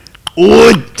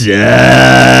Order!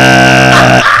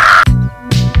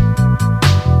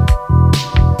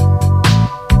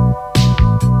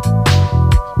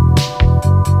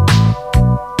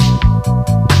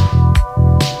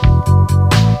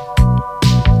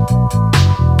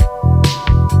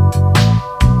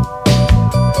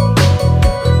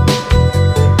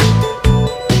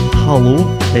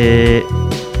 Hello,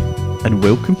 and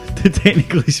welcome to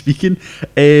Technically Speaking.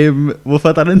 We've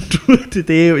had an intro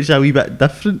today which is a wee bit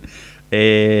different.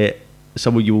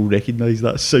 Some of you will recognise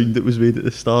that sound that was made at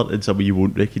the start, and some of you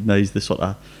won't recognise the sort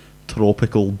of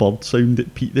tropical bird sound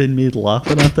that Pete then made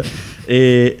laughing at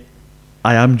it.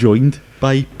 I am joined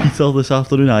by Peter this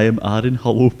afternoon. I am Aaron.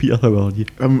 Hello Peter, how are you?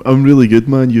 I'm really good,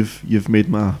 man. You've made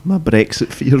my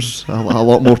Brexit fears a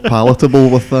lot more palatable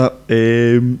with that.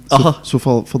 So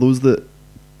for those that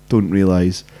don't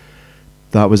realise,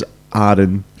 that was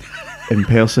Aaron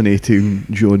impersonating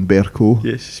John Bercow.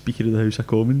 Yes, Speaker of the House of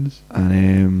Commons.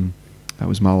 And that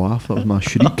was my laugh, that was my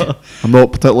shriek. I'm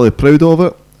not particularly proud of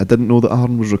it. I didn't know that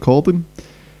Aaron was recording.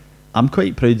 I'm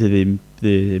quite proud of the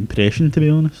impression, to be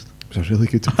honest. It was a really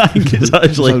good I think it's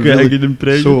actually quite a good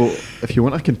impression. So if you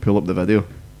want, I can pull up the video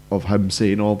of him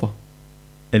saying order.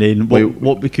 And then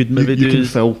what we could maybe do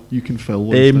is you can fill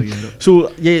once I get it. So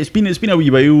yeah, it's been a wee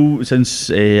while since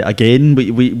again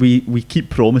we keep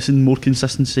promising more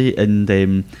consistency, and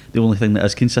the only thing that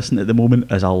is consistent at the moment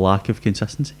is our lack of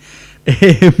consistency.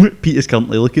 Pete is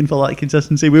currently looking for that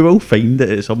consistency. We will find it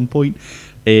at some point.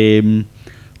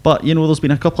 But you know, there's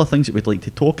been a couple of things that we'd like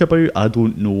to talk about. I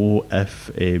don't know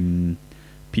if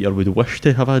Peter would wish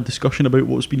to have a discussion about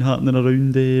what's been happening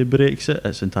around Brexit.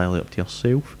 It's entirely up to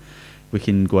yourself. We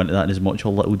can go into that in as much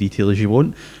or little detail as you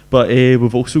want. But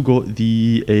we've also got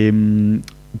the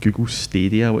Google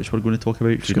Stadia, which we're going to talk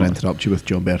about. Just going to interrupt you with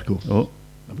John Bercow. Oh.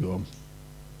 I'll go on.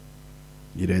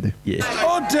 You ready? Yeah.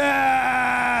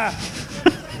 Order!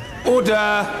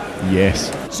 Order! Yes.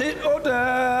 Sit, order!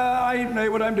 I know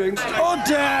what I'm doing.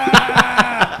 Order!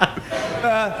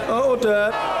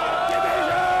 Order!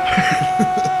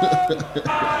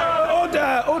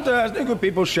 Order! There's no good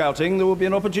people shouting. There will be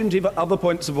an opportunity for other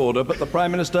points of order, but the Prime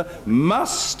Minister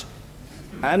must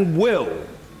and will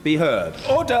be heard.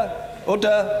 Order!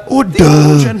 Order! Order! The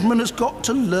old gentleman has got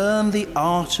to learn the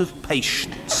art of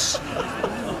patience.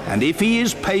 And if he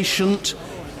is patient,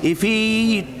 if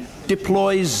he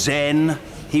deploys Zen,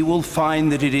 he will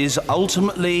find that it is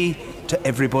ultimately to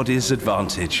everybody's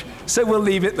advantage. So we'll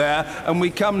leave it there, and we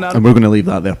come now. And we're going to leave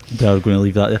that there. We're going to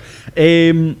leave that there.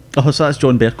 So that's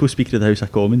John Bercow, Speaker of the House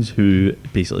of Commons, who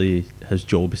basically his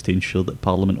job is to ensure that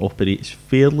Parliament operates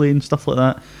fairly and stuff like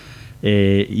that.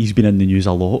 He's been in the news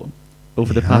a lot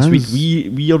over the past week.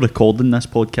 We are recording this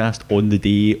podcast on the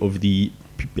day of the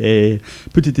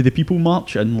Put It to the People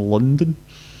March in London.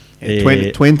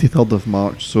 23rd of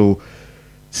March, so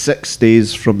 6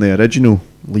 days from the original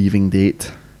leaving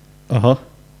date.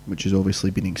 Which has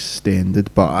obviously been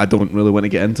extended, but I don't really want to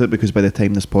get into it because by the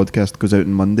time this podcast goes out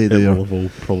on Monday, it will have all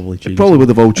probably changed. It probably would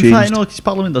have all changed. In fact, no, because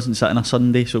Parliament doesn't sit on a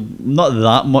Sunday, so not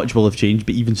that much will have changed.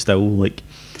 But even still, like,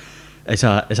 it's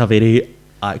a very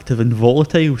active and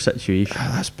volatile situation.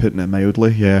 That's putting it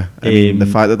mildly. Yeah, I mean, the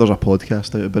fact that there's a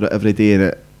podcast out about it every day,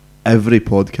 and every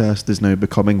podcast is now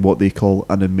becoming what they call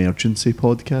an emergency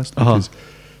podcast because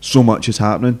so much is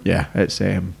happening. Yeah,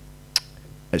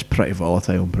 it's pretty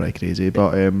volatile and pretty crazy.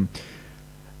 But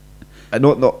I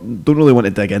don't really want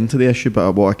to dig into the issue,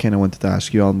 but what I kind of wanted to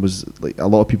ask you on was, like, a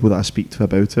lot of people that I speak to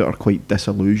about it are quite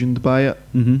disillusioned by it.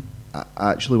 Mm-hmm.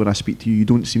 Actually, when I speak to you, you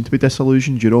don't seem to be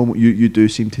disillusioned. You do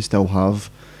seem to still have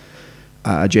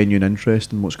a genuine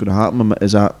interest in what's going to happen.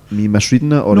 Is that me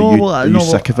misreading it, or are you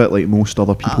sick of it like most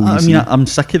other people? I'm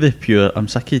sick of I'm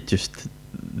sick of just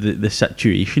the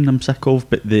situation. I'm sick of,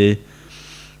 but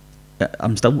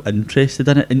I'm still interested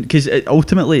in it, because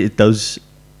ultimately it does.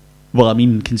 Well, I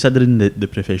mean, considering the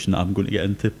profession that I'm going to get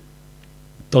into,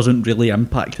 doesn't really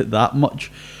impact it that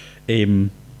much.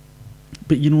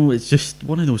 But you know, it's just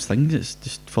one of those things. It's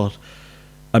just for.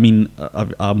 I mean,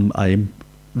 I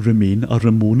remain a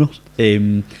Ramoner,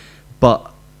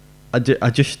 but I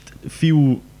just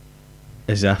feel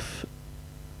as if,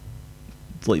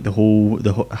 like, the whole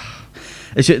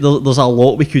it's just, there's a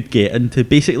lot we could get into.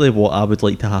 Basically, what I would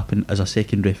like to happen is a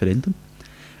second referendum,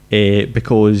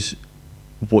 because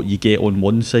what you get on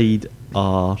one side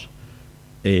are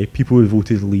people who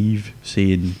voted leave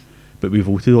saying, but we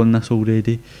voted on this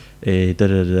already, and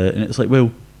it's like,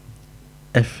 well,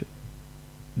 if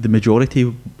the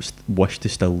majority wish to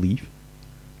still leave,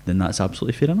 then that's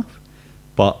absolutely fair enough.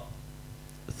 But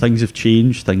things have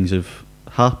changed, things have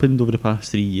happened over the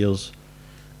past 3 years,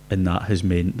 and that has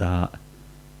meant that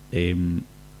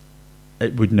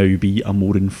it would now be a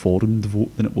more informed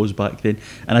vote than it was back then.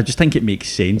 And I just think it makes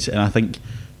sense, and I think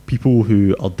people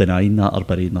who are denying that are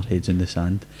burying their heads in the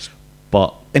sand.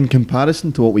 But in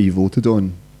comparison to what we voted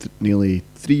on nearly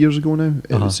 3 years ago now,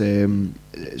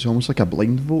 it's almost like a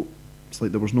blind vote. It's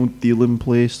like there was no deal in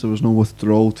place, there was no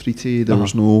withdrawal treaty, there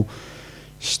was no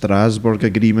Strasbourg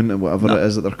agreement, or whatever it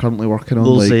is that they're currently working on.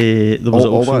 There was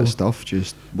all that stuff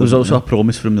just... There was also a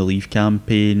promise from the Leave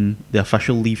campaign, the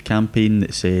official Leave campaign,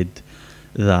 that said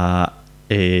that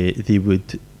they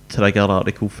would trigger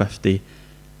Article 50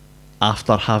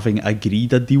 after having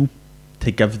agreed a deal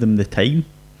to give them the time.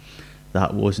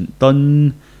 That wasn't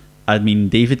done. I mean,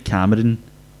 David Cameron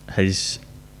has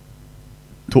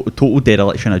total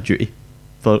dereliction of duty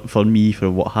for me, for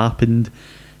what happened.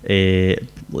 The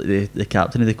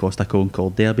captain of the Costa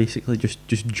Concordia basically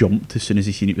just jumped as soon as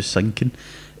he seen it was sinking,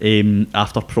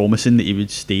 after promising that he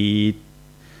would stay.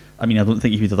 I mean, I don't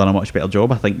think he would have done a much better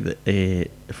job. I think that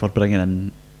for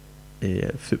bringing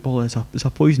in football is a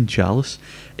poison chalice,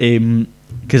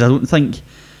 because I don't think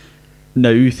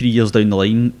now, 3 years down the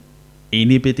line,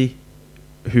 anybody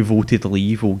who voted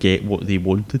Leave will get what they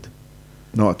wanted.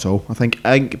 Not at all. I think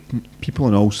people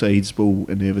on all sides will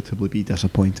inevitably be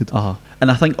disappointed. And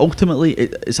I think ultimately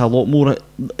it's a lot more.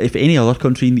 If any other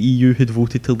country in the EU had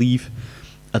voted to leave,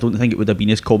 I don't think it would have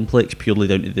been as complex, purely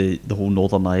down to the whole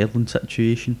Northern Ireland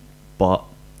situation. But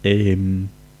you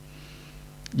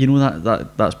know,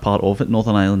 that's part of it.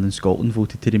 Northern Ireland and Scotland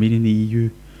voted to remain in the EU,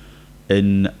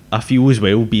 and I feel as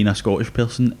well, being a Scottish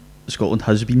person, Scotland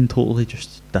has been totally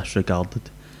just disregarded.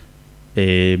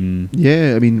 I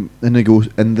mean, in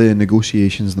the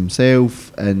negotiations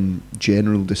themselves and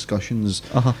general discussions,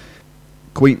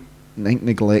 quite, I think,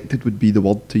 neglected would be the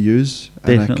word to use.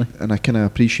 Definitely. And I kind of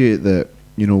appreciate that,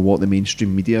 you know, what the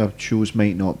mainstream media shows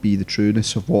might not be the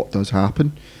trueness of what does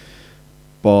happen,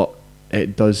 but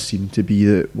it does seem to be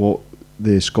that what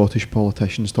the Scottish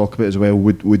politicians talk about as well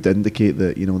would indicate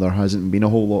that, you know, there hasn't been a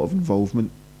whole lot of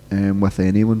involvement with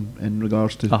anyone in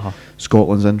regards to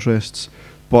Scotland's interests.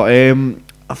 But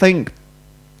I think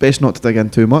best not to dig in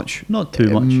too much. Not too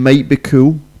much. It might be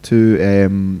cool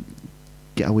to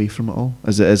get away from it all,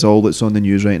 as it is all that's on the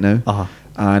news right now.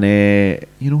 And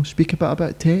you know, speak a bit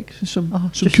about tech,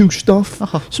 some cool stuff,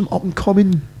 some up and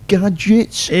coming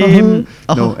gadgets. So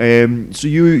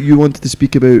you wanted to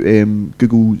speak about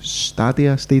Google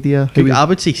Stadia? I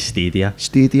would say Stadia.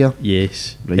 Stadia.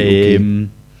 Yes. Right. Okay.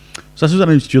 So this was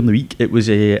announced during the week. It was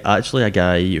actually a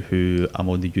guy who I'm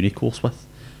on the uni course with,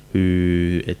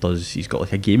 he's got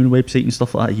like a gaming website and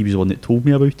stuff like that. He was the one that told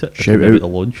me about it. Shout out about the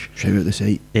launch. Shout out the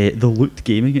site. The Loot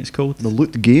Gaming, it's called. The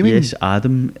Loot Gaming? Yes,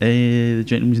 Adam, the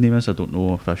gentleman's name is. I don't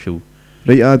know official.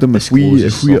 Right, Adam, if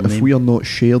we are not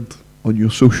shared on your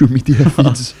social media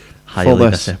feeds for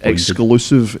this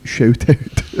exclusive shout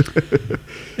out.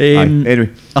 Anyway.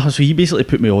 So he basically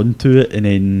put me on to it, and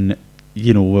then,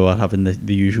 you know, we were having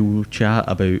the usual chat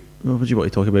about what would you want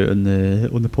to talk about on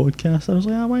the podcast. I was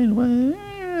like,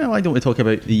 why don't we talk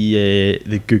about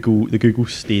the Google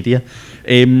Stadia?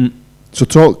 So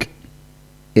talk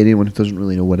anyone who doesn't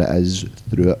really know what it is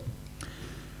through it.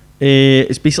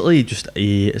 It's basically just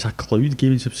it's a cloud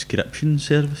gaming subscription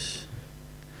service,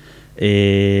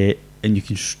 and you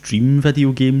can stream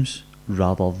video games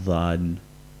rather than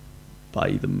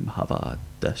buy them, have a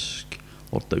disc,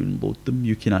 or download them.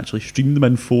 You can actually stream them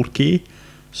in 4K,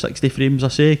 60 frames a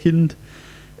second.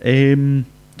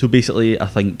 So basically, I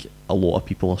think a lot of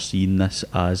people are seeing this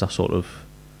as a sort of,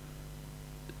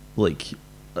 like,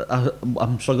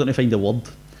 I'm struggling to find a word.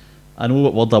 I know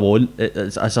what word I want.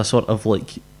 It's as a sort of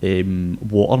like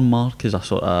watermark, as a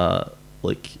sort of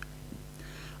like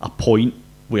a point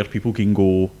where people can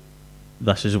go,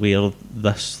 this is where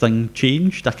this thing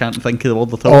changed. I can't think of the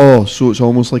word at all. Oh, so it's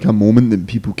almost like a moment that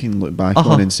people can look back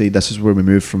on and say, this is where we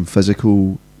moved from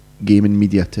physical gaming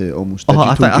media to almost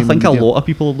digital I think media. A lot of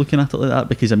people are looking at it like that,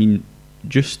 because I mean,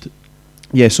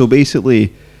 so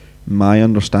basically my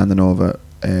understanding of it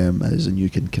is, and you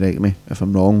can correct me if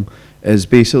I'm wrong, is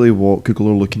basically what Google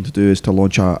are looking to do is to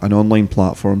launch an online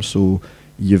platform. So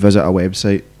you visit a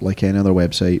website like any other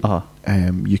website,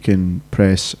 you can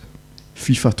press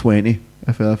FIFA 20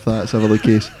 if that's ever the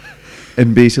case,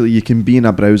 and basically you can be in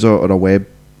a browser or a web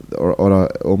or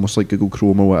almost like Google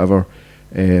Chrome or whatever.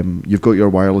 You've got your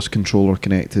wireless controller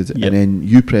connected, and then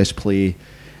you press play.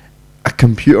 A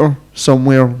computer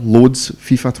somewhere loads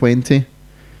FIFA 20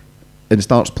 and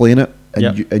starts playing it,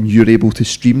 and you're able to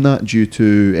stream that due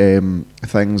to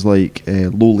things like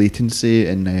low latency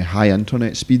and high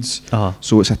internet speeds.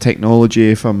 So it's a technology,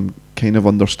 if I'm kind of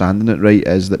understanding it right,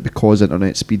 is that because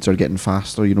internet speeds are getting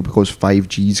faster, you know, because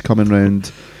 5G's coming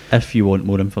around, If you want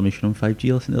more information on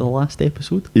 5G, listen to the last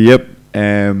episode. Yep.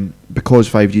 Because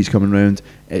 5G is coming round,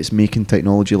 it's making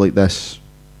technology like this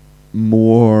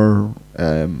more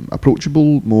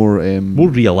approachable, more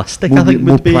realistic. more, I think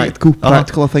more would be practical.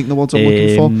 Practical, I think the words I'm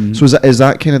looking for. So is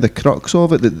that kind of the crux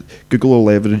of it? That Google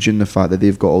are leveraging the fact that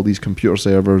they've got all these computer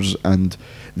servers and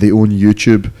they own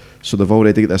YouTube, so they've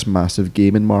already got this massive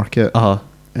gaming market.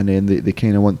 And then they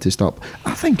kind of want to stop.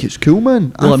 I think it's cool,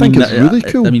 man. Well, I think it's really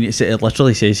cool. I mean, it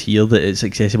literally says here that it's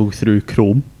accessible through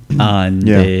Chrome, and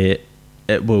it's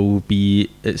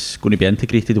going to be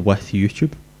integrated with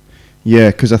YouTube.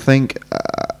 Yeah, because I think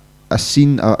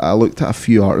I looked at a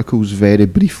few articles very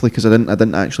briefly because I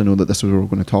didn't actually know that this was what we were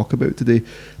going to talk about today,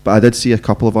 but I did see a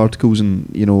couple of articles, and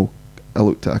I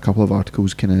looked at a couple of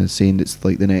articles kind of saying it's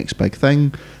like the next big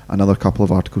thing. Another couple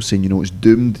of articles saying it's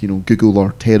doomed. Google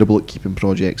are terrible at keeping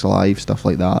projects alive, stuff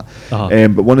like that.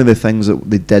 But one of the things that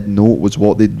they did note was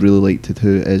what they'd really like to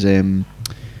do is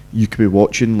you could be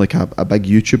watching like a big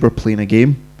YouTuber playing a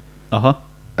game,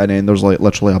 and then there's like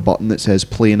literally a button that says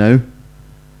play now,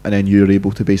 and then you're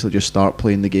able to basically just start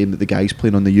playing the game that the guy's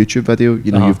playing on the YouTube video.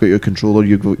 You've got your controller,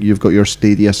 you've got your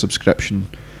Stadia subscription,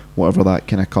 whatever that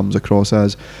kind of comes across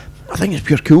as. I think it's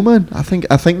pure cool, man. I think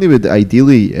they would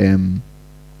ideally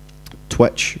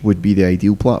Twitch would be the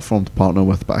ideal platform to partner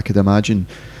with, but I could imagine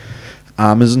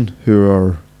Amazon, who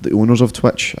are the owners of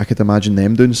Twitch, I could imagine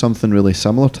them doing something really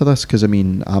similar to this, because I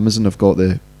mean Amazon have got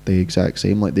the exact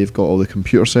same, like they've got all the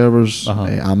computer servers.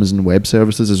 Amazon Web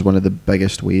Services is one of the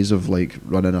biggest ways of like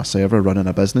running a server, running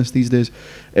a business these days.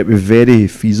 It would be very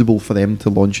feasible for them to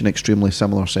launch an extremely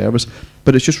similar service,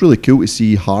 but it's just really cool to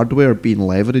see hardware being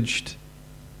leveraged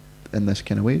in this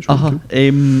kind of way. It's really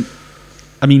cool.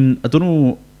 I mean, I don't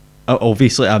know.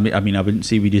 Obviously, I mean, I wouldn't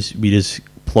say we just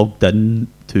plugged in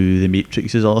to the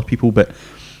Matrix as other people, but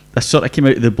this sort of came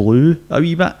out of the blue a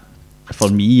wee bit for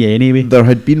me, anyway. There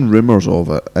had been rumours of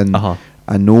it, and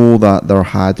I know that there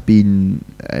had been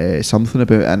something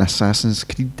about an Assassin's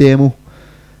Creed demo.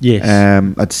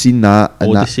 Yes. I'd seen that.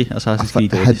 Odyssey, Assassin's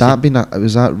Creed Odyssey. Had that been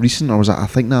was that recent, or was that? I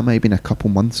think that might have been a couple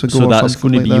months ago. So or that's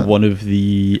going to be like one of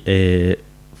the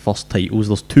first titles.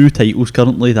 There's 2 titles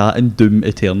currently, that and Doom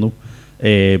Eternal.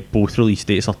 Both release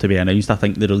dates are to be announced. I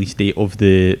think the release date of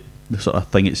the sort of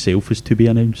thing itself is to be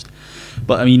announced.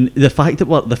 But I mean, the fact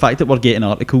that we're getting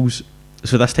articles,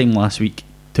 so this time last week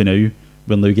to now,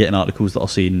 we're now getting articles that are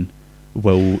saying,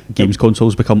 will games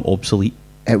consoles become obsolete?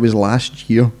 It was last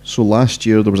year. So last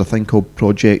year there was a thing called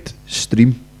Project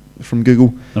Stream from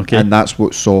Google, and that's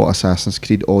what saw Assassin's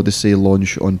Creed Odyssey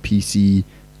launch on PC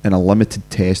in a limited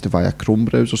test via Chrome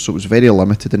browser. So it was very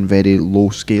limited and very low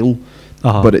scale.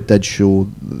 But it did show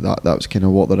that was kind of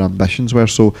what their ambitions were.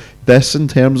 So this, in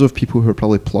terms of people who are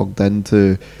probably plugged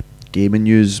into gaming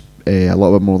news a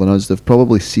little bit more than us, they've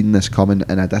probably seen this coming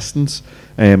in a distance.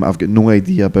 I've got no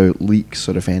idea about leaks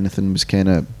or if anything was kind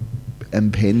of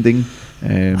impending.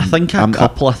 I think a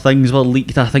couple of things were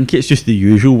leaked. I think it's just the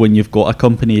usual when you've got a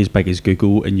company as big as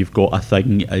Google and you've got a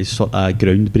thing as sort of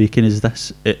groundbreaking as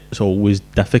this. It's always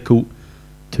difficult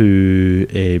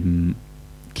to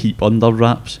keep under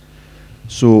wraps.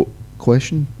 So,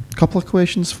 couple of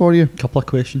questions for you.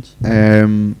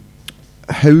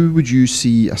 How would you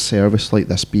see a service like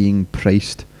this being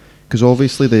priced? Because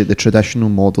obviously the traditional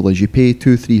model is you pay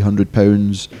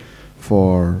 £200-300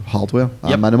 for hardware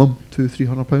at a minimum,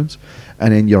 £200-300,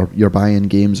 and then you're buying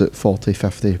games at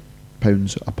 £40-50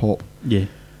 a pop. Yeah.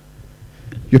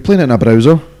 You're playing it in a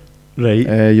browser,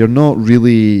 right? You're not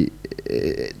really.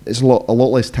 It's a lot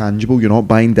less tangible. You're not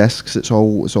buying discs. It's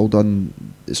all done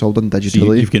digitally.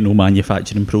 So you've got no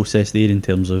manufacturing process there in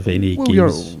terms of any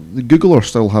games. Google are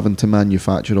still having to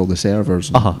manufacture all the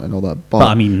servers and all that. But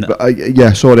I mean,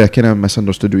 sorry, I kind of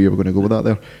misunderstood where you were going to go with that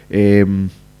there.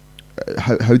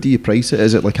 How do you price it?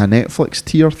 Is it like a Netflix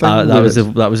tier thing?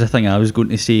 That was the thing I was going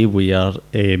to say. Where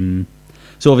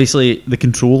so obviously the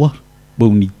controller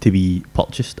will need to be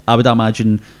purchased. I would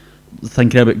imagine,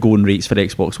 thinking about going rates for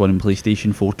Xbox One and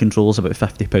PlayStation 4 controllers, about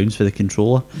 £50 for the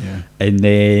controller. Yeah. And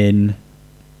then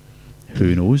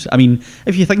who knows? I mean,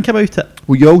 if you think about it,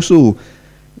 well, you also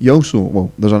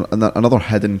there's another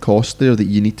hidden cost there, that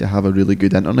you need to have a really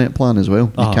good internet plan as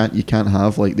well. You can't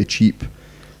have like the cheap.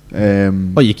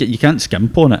 Well, you can't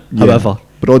skimp on it. Yeah. However,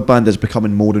 broadband is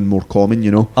becoming more and more common.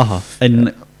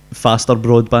 And faster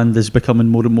broadband is becoming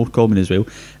more and more common as well.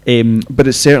 But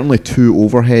it's certainly 2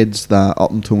 overheads that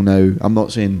up until now, I'm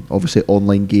not saying obviously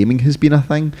online gaming has been a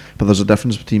thing, but there's a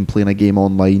difference between playing a game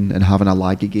online and having a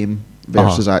laggy game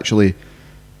versus actually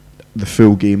the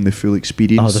full game, the full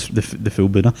experience. The full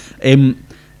booner.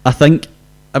 I think,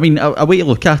 I mean, a way to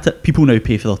look at it, people now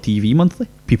pay for their TV monthly,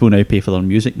 people now pay for their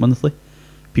music monthly,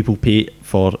 People pay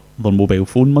for their mobile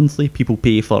phone monthly. People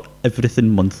pay for everything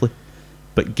monthly.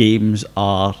 But games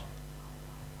are...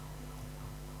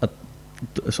 I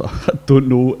don't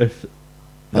know if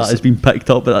that has been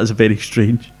picked up, but that's very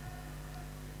strange.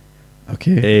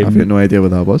 Okay, I've got no idea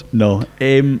what that was. No.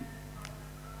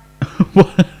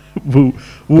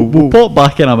 We'll pop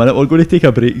back in a minute. We're going to take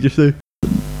a break just now.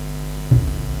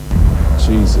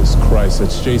 Jesus Christ,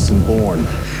 it's Jason Bourne.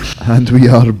 And we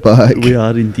are back. We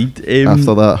are indeed.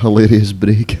 After that hilarious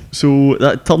break. So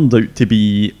that turned out to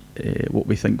be what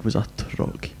we think was a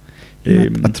truck.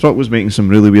 A truck was making some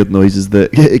really weird noises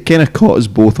that it kind of caught us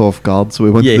both off guard, so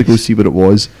we wanted to go see what it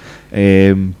was.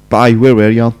 But where were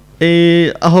you?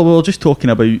 We were just talking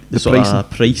about the sort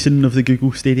of pricing of the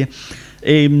Google Stadia.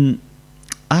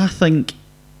 I think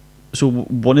so.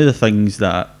 One of the things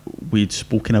that we'd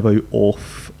spoken about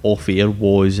off air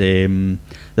was the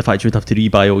fact you would have to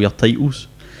rebuy all your titles.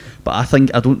 But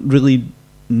I don't really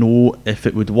know if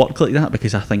it would work like that,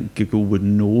 because I think Google would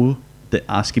know that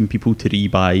asking people to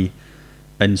rebuy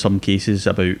in some cases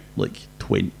about like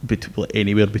 20,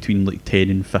 anywhere between like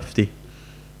 10 and 50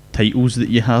 titles that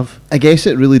you have. I guess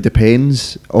it really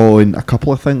depends on a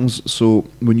couple of things. So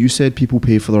when you said people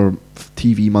pay for their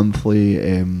TV monthly,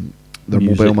 their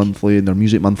mobile monthly and their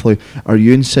music monthly, are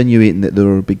you insinuating that there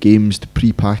will be games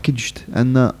pre-packaged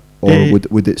in that, or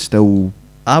would it still?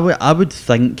 I would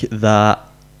think that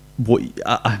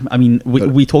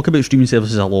we talk about streaming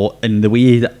services a lot, and the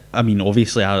way that,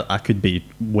 obviously I could be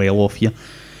well off here.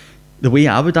 The way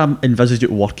I would envisage it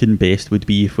working best would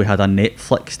be if we had a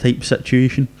Netflix type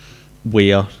situation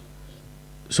where,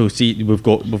 so see, we've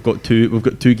got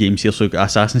two games here. So we've got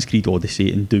Assassin's Creed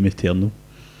Odyssey and Doom Eternal.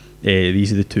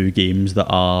 These are the two games that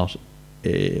are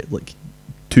like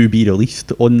to be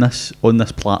released on this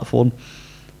platform.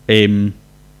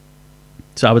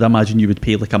 So I would imagine you would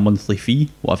pay like a monthly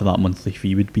fee, whatever that monthly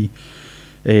fee would be.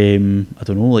 I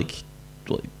don't know, like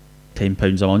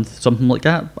 £10 a month, something like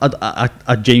that.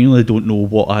 I genuinely don't know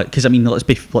what because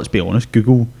let's be honest,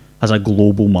 Google has a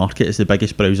global market. It's the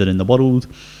biggest browser in the world.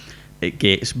 It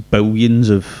gets billions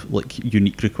of like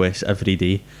unique requests every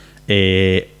day.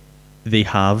 They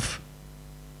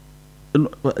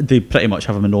pretty much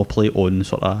have a monopoly on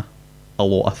sort of a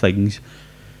lot of things.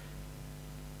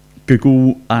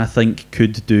 Google, I think,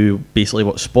 could do basically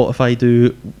what Spotify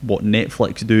do, what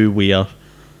Netflix do, where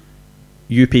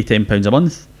you pay £10 a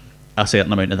month, a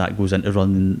certain amount of that goes into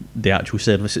running the actual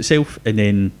service itself, and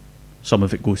then some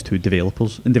of it goes to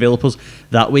developers. And developers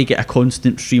that way get a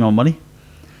constant stream of money,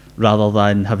 rather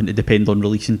than having to depend on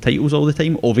releasing titles all the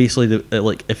time. Obviously,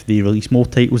 like if they release more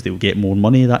titles, they'll get more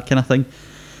money, that kind of thing.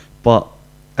 But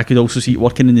I could also see it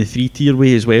working in the 3-tier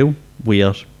way as well,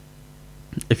 where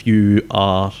if you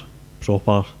are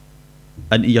proper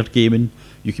into your gaming,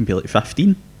 you can pay like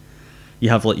 15. You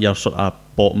have like your sort of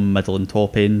bottom, middle and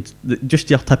top end, just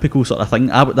your typical sort of thing.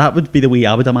 That would be the way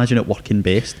I would imagine it working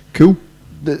best. Cool.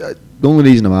 The only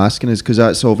reason I'm asking is because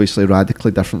that's obviously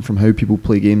radically different from how people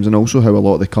play games, and also how a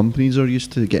lot of the companies are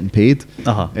used to getting paid.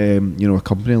 A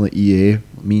company like EA,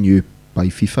 me and you buy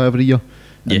FIFA every year,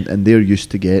 and they're used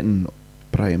to getting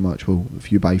pretty much, well,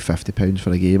 if you buy £50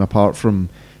 for a game, apart from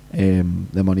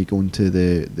the money going to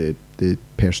the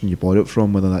person you bought it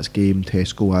from, whether that's Game,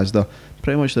 Tesco, Asda,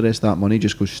 pretty much the rest of that money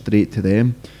just goes straight to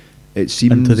them. It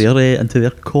seems into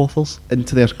their coffers.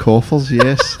 Into their coffers,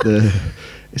 yes.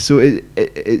 So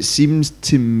it seems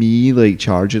to me like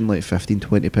charging like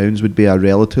 £15-20 would be a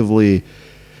relatively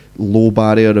low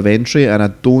barrier of entry, and I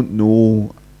don't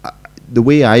know the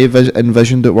way I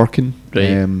envisioned it working. Right.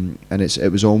 And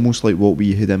it was almost like what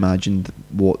we had imagined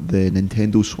what the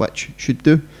Nintendo Switch should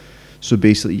do. So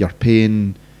basically, you're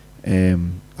paying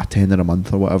a tenner a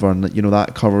month or whatever, and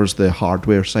that covers the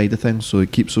hardware side of things. So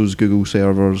it keeps those Google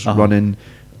servers running.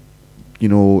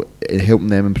 Helping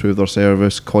them improve their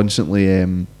service, constantly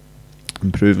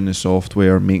improving the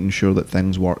software, making sure that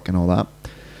things work and all that.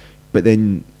 But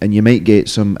then, and you might get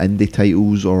some indie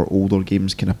titles or older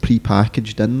games kind of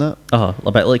pre-packaged in that.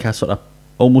 A bit like a sort of,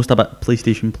 almost a bit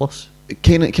PlayStation Plus.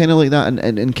 Kind of like that,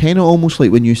 and kind of almost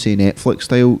like when you say Netflix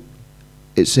style,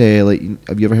 it's like,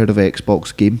 have you ever heard of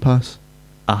Xbox Game Pass?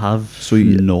 I have. So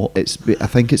not. I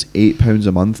think it's £8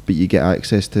 a month, but you get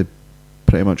access to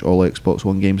pretty much all Xbox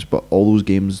One games, but all those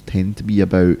games tend to be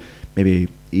about maybe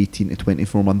 18 to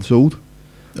 24 months old.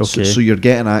 Okay. So you're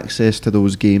getting access to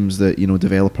those games that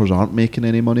developers aren't making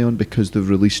any money on because they're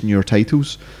releasing your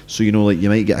titles. So like you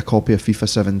might get a copy of FIFA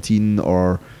 17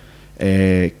 or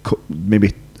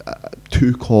maybe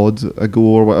 2 COD ago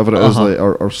or whatever it is,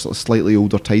 or slightly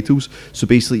older titles. So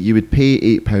basically, you would pay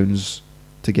 £8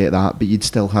 to get that, but you'd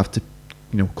still have to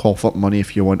cough up money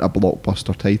if you want a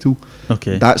blockbuster title.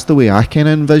 Okay. That's the way I kind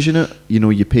of envision it.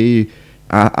 You pay,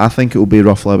 I think it will be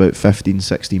roughly about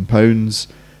 £15-16.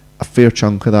 A fair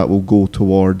chunk of that will go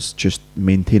towards just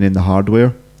maintaining the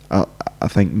hardware. I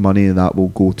think money in that will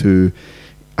go to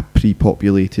a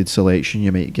pre-populated selection.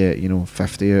 You might get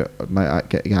 50, might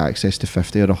get access to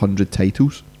 50 or 100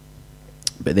 titles.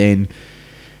 But then,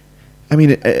 I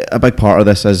mean, a big part of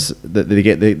this is that they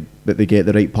get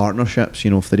the right partnerships.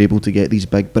 If they're able to get these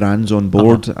big brands on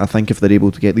board, I think if they're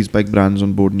able to get these big brands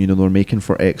on board, and they're making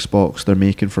for Xbox, they're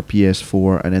making for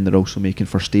PS4, and then they're also making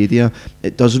for Stadia,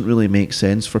 it doesn't really make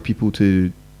sense for people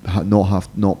to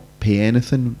not pay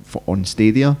anything on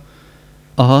Stadia.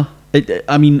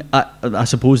 I mean, I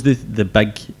suppose the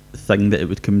big thing that it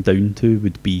would come down to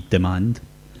would be demand.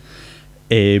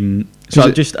 So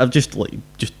I've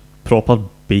just proper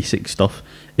basic stuff.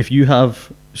 If you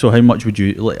have, so how much would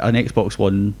you, like an Xbox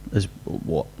One is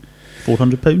what,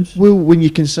 £400? Well, when you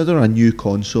consider a new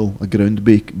console, a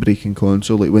groundbreaking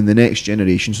console, like when the next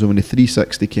generation, so when the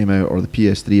 360 came out or the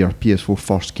PS3 or PS4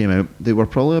 first came out, they were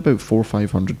probably about £400 or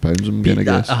 £500. I'm gonna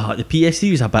guess. The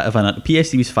PS3 was a bit of the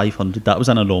PS3 was 500. That was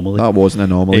an anomaly. That was an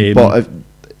anomaly, but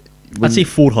I'd say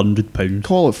 £400.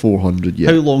 Call it 400.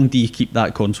 Yeah. How long do you keep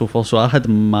that console for? So I had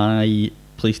my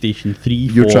PlayStation 3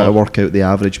 You're trying to work out the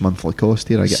average monthly cost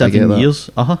here. I get 7 that.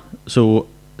 years. So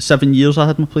 7 years I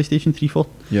had my PlayStation 3 for.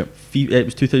 Yep. It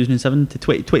was 2007 to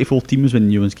 2014 was when the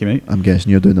new ones came out. I'm guessing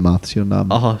you're doing the maths here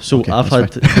now. So okay, I've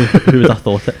had who would have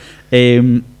thought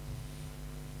it?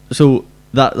 So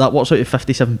that works out at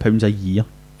 £57 a year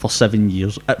for 7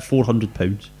 years at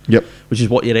 £400. Yep. Which is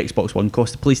what your Xbox One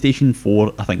cost. The PlayStation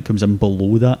 4 I think comes in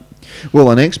below that.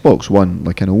 Well, an Xbox One,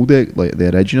 like an old, like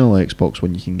the original Xbox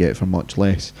One, you can get for much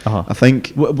less. I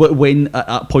think when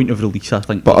at point of release, I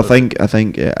think. But I think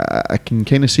I can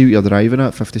kind of see what you're driving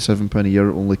at. £57 a year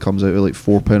only comes out at like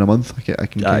 £4 a month. I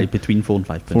can between £4 and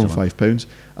 £5. £4 and £5.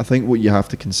 I think what you have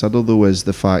to consider though is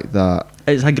the fact that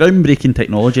it's a groundbreaking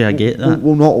technology. I get that.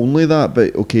 Well, not only that,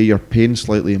 but okay, you're paying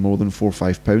slightly more than £4 or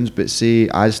 £5. But say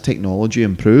as technology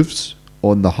improves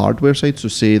on the hardware side, so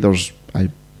say there's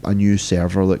a new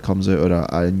server that comes out, or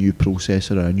a new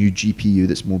processor, or a new GPU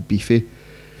that's more beefy,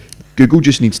 Google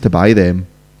just needs to buy them,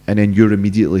 and then you're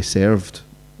immediately served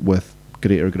with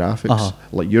greater graphics.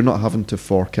 Like you're not having to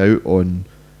fork out on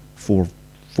four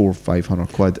or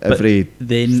 500 quid every 4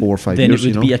 or 5 years.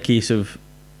 Then it would be a case of,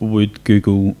 would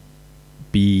Google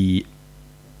be...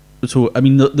 So, I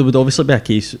mean, there would obviously be a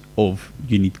case of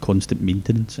you need constant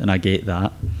maintenance, and I get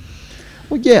that.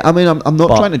 Well, yeah, I mean, I'm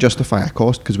not trying to justify a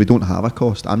cost because we don't have a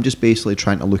cost. I'm just basically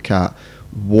trying to look at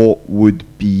what would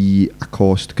be a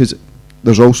cost, because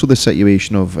there's also the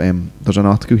situation of there's an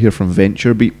article here from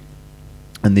VentureBeat,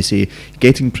 and they say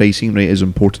getting pricing right is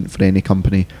important for any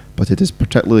company, but it is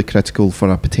particularly critical for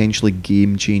a potentially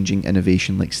game-changing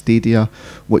innovation like Stadia,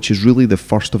 which is really the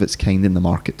first of its kind in the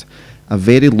market. A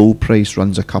very low price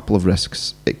runs a couple of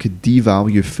risks. It could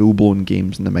devalue full-blown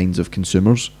games in the minds of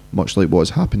consumers, much like what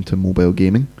has happened to mobile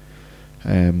gaming.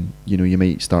 You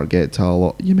might start to get a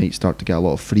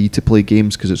lot of free-to-play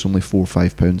games because it's only £4 or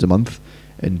 £5 a month,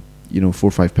 and £4 or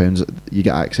 £5 you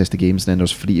get access to games. And then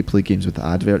there's free-to-play games with the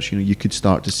adverts. You could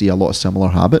start to see a lot of similar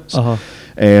habits, or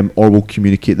will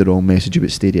communicate the wrong message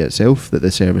about Stadia itself, that the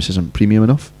service isn't premium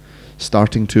enough.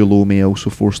 Starting too low may also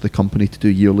force the company to do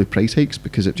yearly price hikes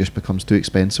because it just becomes too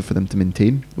expensive for them to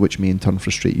maintain, which may in turn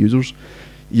frustrate users.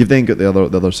 You've then got the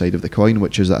other side of the coin,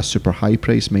 which is that a super high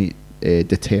price might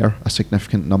deter a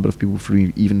significant number of people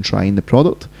from even trying the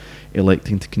product,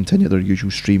 electing to continue their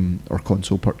usual stream or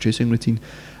console purchasing routine.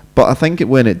 But I think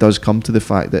when it does come to the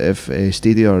fact that if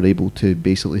Stadia are able to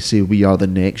basically say we are the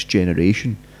next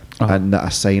generation, and that a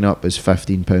sign up is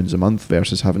 £15 a month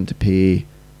versus having to pay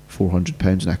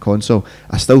 £400 in a console,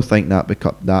 I still think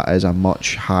that is a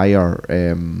much higher,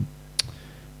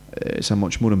 it's a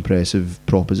much more impressive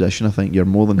proposition. I think you're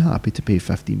more than happy to pay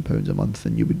 £15 a month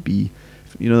than you would be,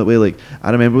 that way. Like,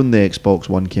 I remember when the Xbox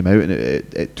One came out, and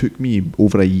it took me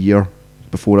over a year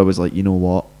before I was like, you know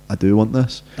what, I do want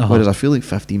this. Whereas I feel like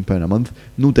 £15 a month,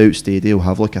 no doubt Stadia will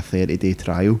have like a 30-day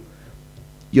trial.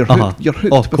 You're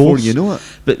hooked, before you know it.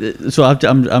 But so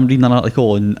I'm reading an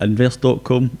article on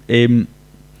Inverse.com.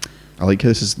 I like how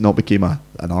this has not became an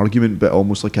argument, but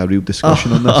almost like a real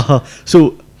discussion on this.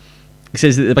 So it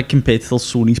says that the big competitor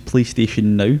Sony's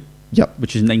PlayStation Now,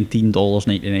 which is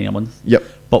 $19.99 a month. Yep.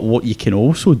 But what you can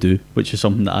also do, which is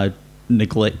something that I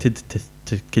neglected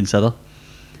to consider,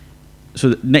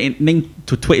 so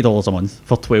 $20 a month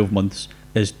for 12 months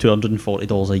is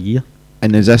 $240 a year.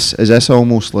 And is this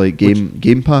almost like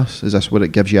Game Pass? Is this where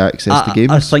it gives you access to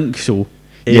games? I think so.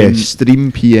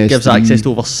 Stream PS3 gives access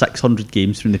to over 600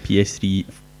 games from the PS3,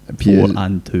 4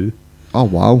 and 2. Oh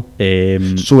wow!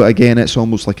 So again, it's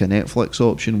almost like a Netflix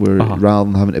option where rather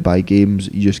than having to buy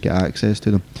games, you just get access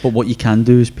to them. But what you can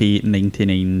do is pay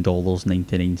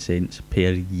 $99.99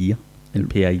 per year and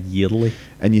pay a yearly,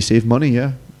 and you save money.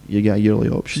 Yeah, you get a yearly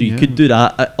option. So you could do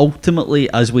that. Ultimately,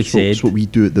 as we said, that's what we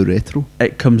do at the Retro.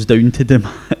 It comes down to the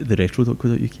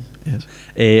retro.co.uk. Yes.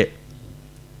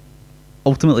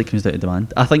 Ultimately, it comes down to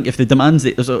demand. I think if the demand's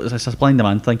there, there's a supply and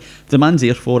demand thing. If the demand's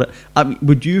there for it. I mean,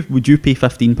 would you pay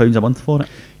 £15 a month for it?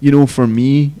 You know, for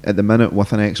me at the minute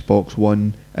with an Xbox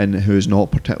One and who's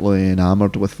not particularly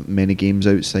enamoured with many games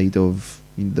outside of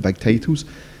the big titles,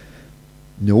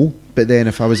 no. But then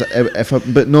but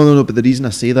the reason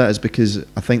I say that is because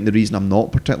I think the reason I'm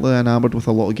not particularly enamoured with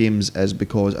a lot of games is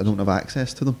because I don't have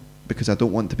access to them. Because I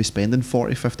don't want to be spending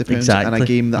 £40-50 in a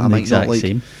game that I might not like.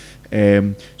 Same.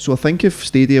 So I think if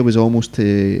Stadia was almost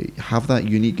to have that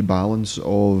unique balance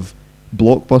of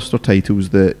blockbuster titles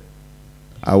that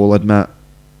I will admit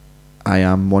I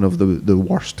am one of the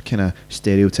worst kind of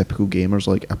stereotypical gamers.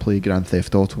 Like I play Grand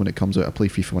Theft Auto when it comes out, I play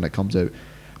FIFA when it comes out,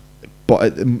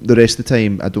 but the rest of the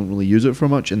time I don't really use it for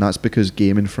much, and that's because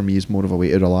gaming for me is more of a way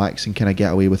to relax and kind of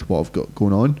get away with what I've got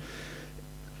going on.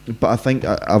 But I think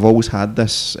I've always had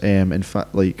this, in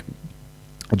fact, like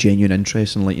a genuine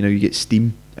interest in, like, you know, you get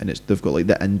Steam and they've got like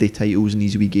the indie titles and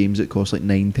these wee games that cost like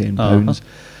 £9-10.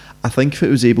 I think if it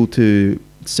was able to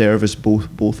service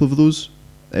both of those,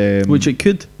 which it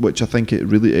could, which I think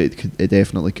it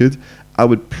definitely could, I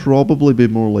would probably be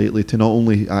more likely to not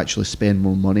only actually spend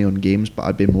more money on games, but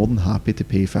I'd be more than happy to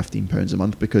pay £15 a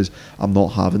month because I'm not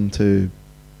having to,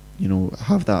 you know,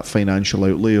 have that financial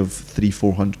outlay of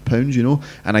 £300-400, you know.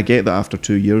 And I get that after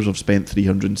 2 years I've spent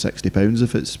 £360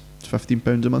 if it's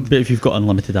 £15 a month. But if you've got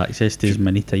unlimited access to as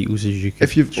many titles as you could,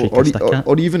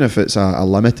 or even if it's a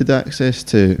limited access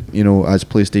to, you know, as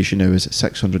PlayStation now is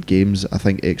 600 games, I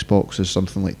think Xbox is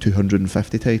something like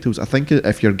 250 titles. I think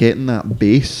if you're getting that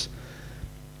base,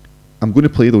 I'm going to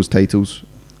play those titles.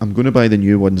 I'm going to buy the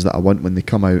new ones that I want when they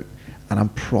come out, and I'm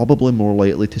probably more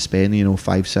likely to spend, you know,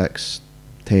 £5, £6,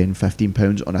 £10,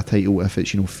 £15 on a title if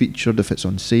it's, you know, featured, if it's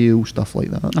on sale, stuff like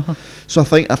that. So I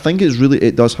think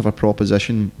it does have a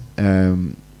proposition,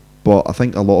 but I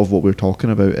think a lot of what we're talking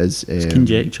about is it's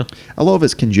conjecture. A lot of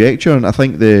it's conjecture, and I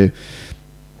think I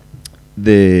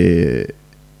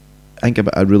think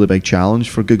a really big challenge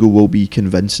for Google will be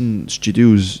convincing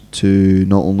studios to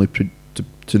not only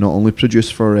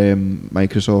produce for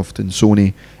Microsoft and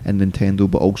Sony and Nintendo,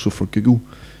 but also for Google.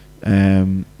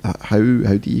 How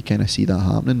do you kind of see that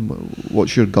happening?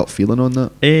 What's your gut feeling on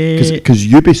that? Because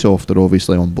Ubisoft are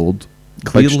obviously on board.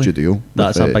 Clearly, big studio.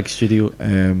 That's a big studio.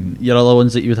 Your other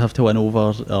ones that you would have to win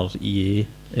over are EA.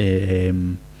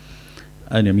 And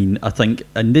I mean, I think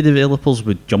indie developers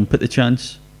would jump at the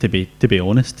chance. To be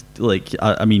honest, like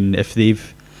I mean,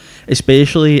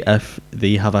 especially if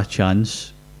they have a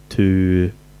chance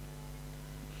to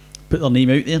put their name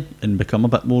out there and become a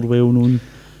bit more well known.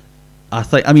 I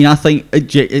think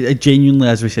it genuinely,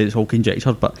 as we said, it's all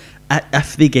conjecture, but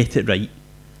if they get it right,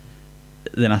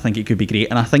 then I think it could be great.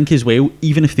 And I think as well,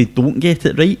 even if they don't get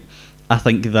it right, I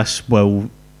think this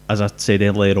will, as I said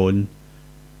earlier on,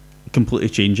 completely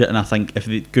change it. And I think if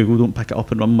Google don't pick it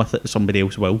up and run with it, somebody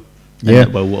else will. Yeah, and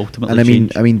it will ultimately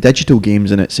and change. Digital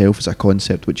games in itself is a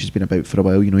concept which has been about for a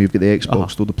while. You know, you've got the Xbox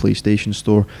store, the PlayStation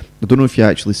store. I don't know if you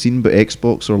actually seen, but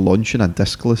Xbox are launching a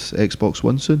discless Xbox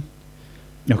One soon.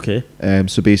 Okay.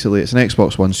 So basically, it's an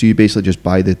Xbox One. So you basically just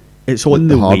buy the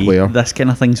hardware. This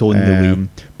kind of thing's on the way.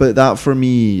 But that for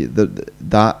me,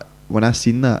 that when I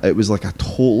seen that, it was like a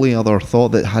totally other thought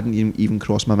that hadn't even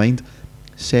crossed my mind.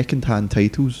 Second-hand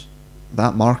titles,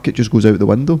 that market just goes out the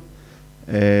window.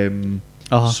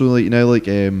 So like, you know, like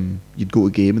you'd go to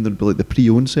a game and there'd be like the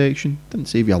pre-owned section. Didn't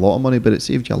save you a lot of money, but it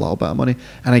saved you a little bit of money.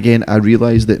 And again, I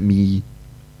realised that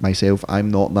myself, I'm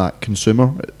not that consumer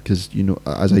because, you know,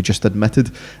 as I just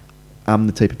admitted, I'm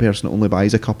the type of person that only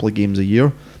buys a couple of games a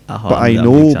year. But I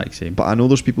know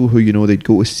there's people who, you know, they'd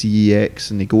go to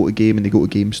CEX and they go to game and they go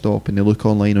to GameStop and they look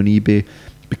online on eBay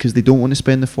because they don't want to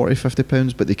spend the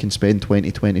 £40-50, but they can spend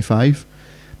 $20-25.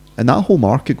 And that whole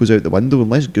market goes out the window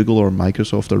unless Google or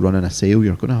Microsoft are running a sale.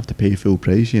 You're going to have to pay full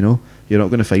price. You know, you're not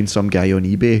going to find some guy on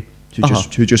eBay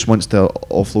who just wants to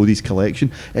offload his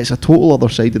collection. It's a total other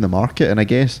side of the market, and I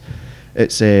guess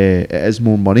it is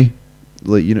more money.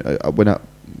 Like, you know,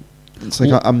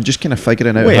 I'm just kind of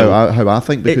figuring out how I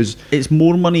think, because it's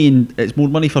more money, and it's more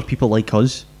money for people like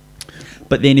us.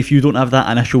 But then if you don't have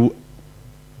that initial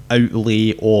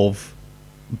outlay of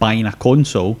buying a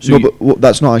console, but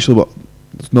that's not actually what.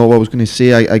 That's not what I was going to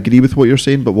say. I agree with what you're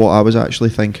saying, but what I was actually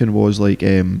thinking was like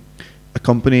a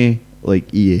company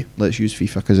like EA. Let's use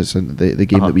FIFA because it's the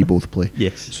game that we both play.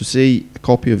 Yes. So say a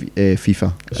copy of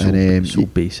FIFA, and So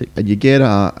basic. and you get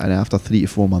it, and after 3 to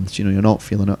 4 months, you're not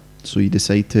feeling it, so you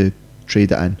decide to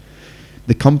trade it in.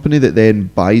 The company that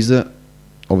then buys it,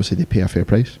 obviously they pay a fair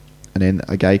price, and then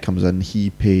a guy comes in, he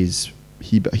buys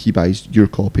your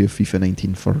copy of FIFA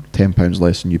 19 for £10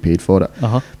 less than you paid for it.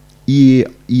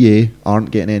 EA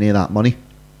aren't getting any of that money,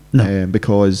 No.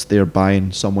 because they're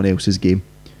buying someone else's game.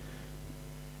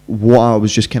 What I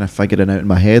was just kind of figuring out in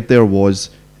my head there was,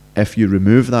 if you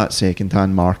remove that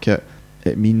second-hand market,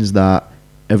 it means that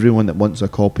everyone that wants a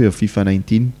copy of FIFA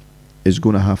 19 is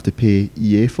going to have to pay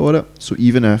EA for it. So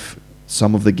even if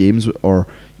some of the games, or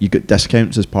you get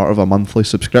discounts as part of a monthly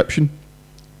subscription,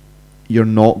 you're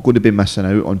not going to be missing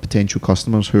out on potential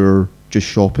customers who are just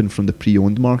shopping from the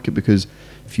pre-owned market, because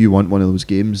if you want one of those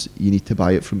games, you need to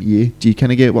buy it from EA. Do you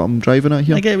kind of get what I'm driving at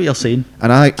here? I get what you're saying.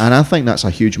 And I think that's a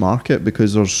huge market,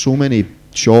 because there's so many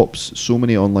shops, so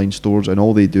many online stores, and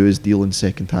all they do is deal in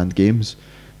second-hand games.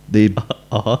 They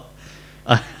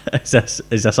Is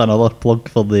this another plug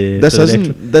for the? this for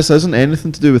the retro? isn't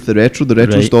anything to do with the retro. The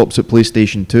retro Right. stops at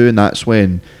PlayStation 2, and that's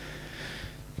when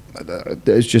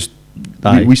it's just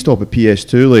Aye. we stop at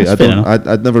PS2. Like That's fair enough.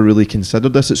 I'd never really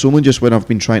considered this. It's only just when I've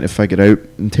been trying to figure out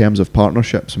in terms of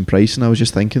partnerships and pricing, I was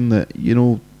just thinking that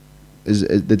is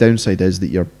the downside is that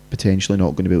you're potentially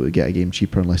not going to be able to get a game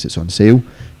cheaper unless it's on sale,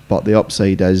 but the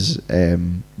upside is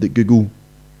that Google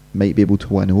might be able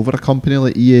to win over a company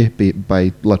like EA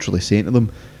by literally saying to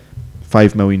them,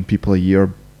 5 million people a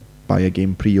year buy a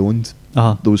game pre-owned.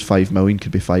 Those 5 million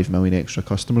could be 5 million extra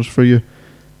customers for you.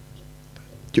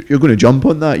 You're going to jump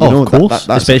on that, Of course,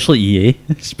 especially EA,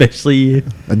 especially EA.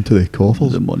 into the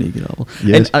coffers. The money grabber.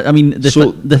 Yes. And I mean,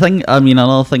 So- the thing. I mean,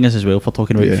 another thing is as well, for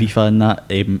talking about Yeah. FIFA and that,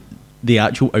 the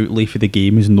actual outlay for the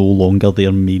game is no longer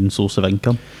their main source of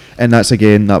income. And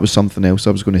that was something else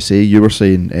I was going to say. You were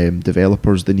saying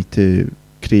developers, they need to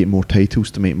create more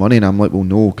titles to make money, and I'm like, well,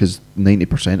 no, because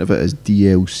 90% of it is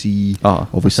DLC.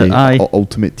 Obviously, aye.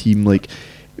 Ultimate Team. Like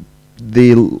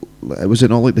was it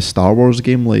not like the Star Wars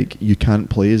game? Like, you can't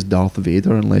play as Darth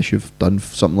Vader unless you've done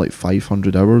something like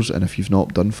 500 hours, and if you've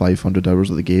not done 500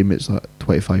 hours of the game, it's like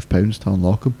 £25 to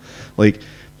unlock them. Like,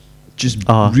 just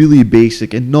really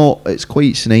basic, and it's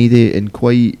quite snidey and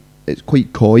it's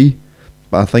quite coy.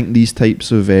 But I think these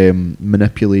types of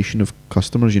manipulation of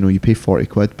customers, you pay 40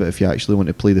 quid, but if you actually want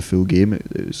to play the full game,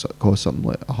 it costs something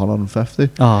like 150.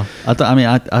 I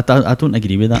don't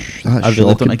agree with that. That's I really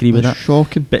shocking. don't agree with That's that.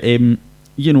 shocking. But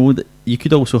you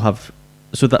could also have,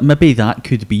 so that maybe that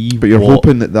could be. But you're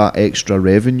hoping that extra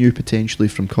revenue potentially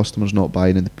from customers not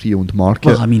buying in the pre-owned market.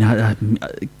 Well, I mean, I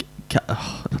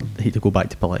hate to go back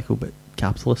to political, but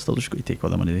capitalists are just going to take all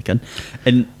the money they can.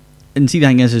 And see, the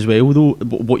thing is as well, though,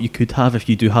 what you could have if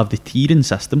you do have the tiering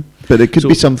system. But it could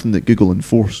be something that Google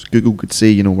enforce. Google could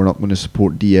say, we're not going to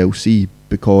support DLC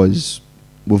because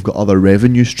we've got other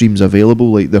revenue streams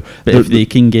available. Like if they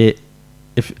can get,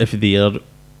 if their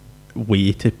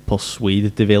way to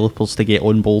persuade developers to get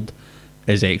on board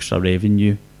is extra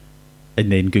revenue,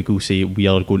 and then Google say we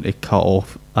are going to cut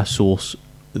off a source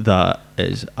that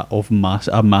is of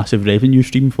a massive revenue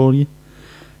stream for you,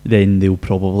 then they'll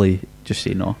probably just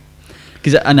say no.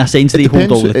 Because in a sense, they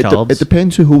hold all the cards. It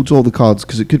depends who holds all the cards,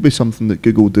 because it could be something that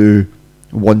Google do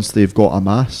once they've got a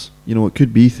mass. It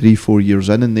could be 3-4 years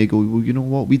in, and they go, well, you know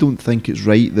what? We don't think it's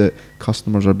right that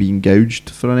customers are being gouged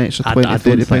for an extra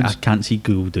 20-30 pounds. I can't see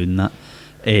Google doing that.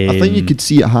 I think you could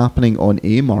see it happening on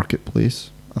a marketplace.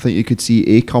 I think you could see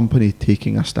a company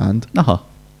taking a stand.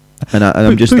 And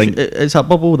I'm just thinking, it's a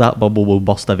bubble. That bubble will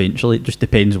burst eventually. It just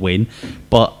depends when.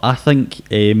 But I think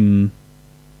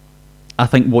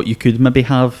what you could maybe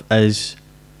have is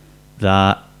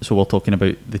that. So we're talking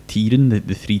about the tiering,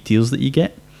 the 3 tiers that you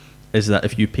get. Is that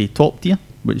if you pay top tier,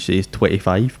 which is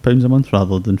 £25 a month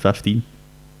rather than 15,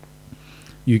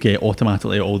 you get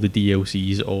automatically all the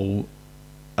DLCs, all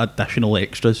additional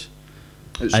extras.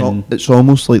 It's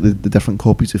almost like the different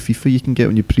copies of FIFA you can get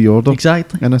when you pre-order.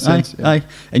 Exactly. In a sense. Aye.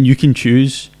 And you can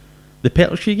choose the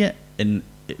perks you get, and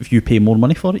if you pay more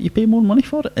money for it, you pay more money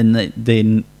for it. And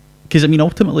then, because I mean,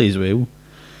 ultimately as well,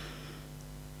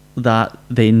 that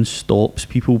then stops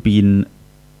people being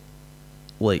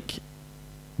like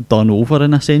done over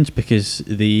in a sense, because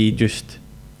they just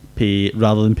pay,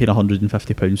 rather than paying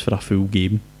 £150 for a full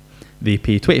game, they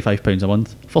pay £25 a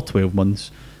month for 12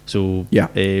 months. So yeah,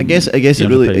 I guess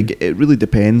it really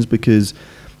depends, because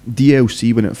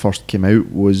DLC, when it first came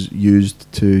out, was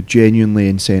used to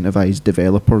genuinely incentivise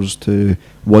developers to,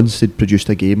 once they'd produced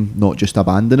a game, not just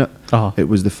abandon it. It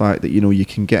was the fact that, you know, you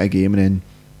can get a game and then,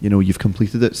 you know, you've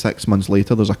completed it 6 months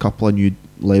later, there's a couple of new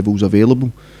levels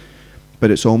available. But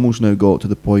it's almost now got to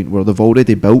the point where they've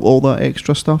already built all that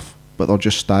extra stuff, but they're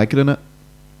just staggering it.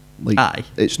 Like,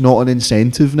 it's not an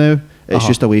incentive now. It's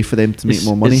just a way for them to make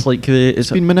more money. It's like it's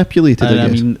been manipulated. I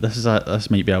mean, this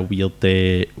might be a weird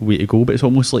way to go, but it's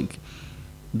almost like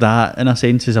that, in a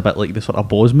sense, is a bit like the sort of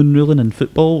Bosman ruling in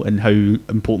football and how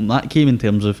important that came in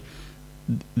terms of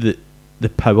the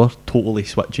power totally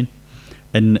switching.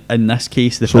 In this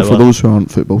case, the power. So for those who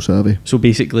aren't football savvy, so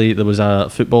basically there was a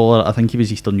footballer, I think he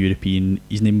was Eastern European.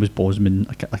 His name was Bosman.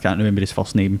 I can't remember his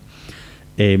first name.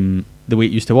 The way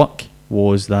it used to work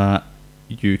was that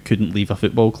you couldn't leave a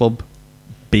football club.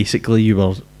 Basically,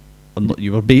 I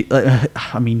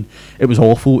mean, it was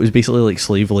awful. It was basically like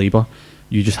slave labour.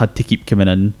 You just had to keep coming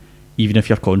in, even if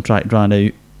your contract ran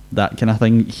out, that kind of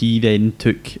thing. He then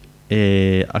took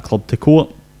a club to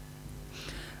court,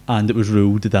 and it was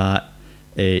ruled that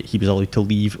he was allowed to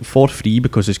leave for free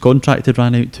because his contract had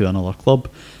ran out to another club.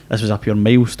 This was a pure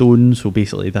milestone, so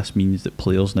basically this means that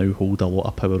players now hold a lot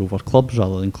of power over clubs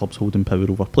rather than clubs holding power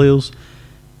over players,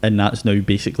 and that's now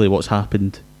basically what's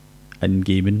happened in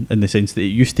gaming, in the sense that it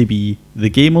used to be the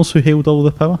gamers who held all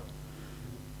the power,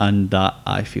 and that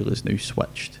I feel is now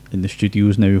switched, and the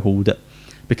studios now hold it,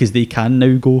 because they can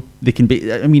now go, they can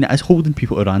be, I mean, it's holding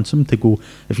people to ransom to go,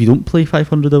 if you don't play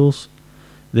 500 hours,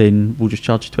 then we'll just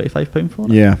charge you £25 for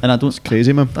it. Yeah, and it's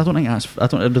crazy, man. I really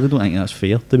don't think that's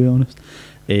fair, to be honest.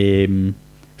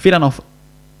 Fair enough,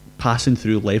 passing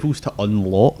through levels to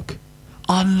unlock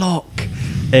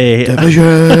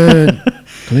division.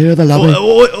 Clear the lobby.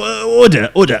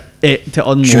 Order. To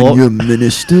unlock. Junior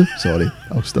Minister. Sorry,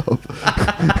 I'll stop.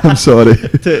 I'm sorry.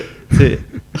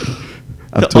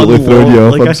 I've totally thrown you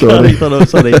off. Like, I'm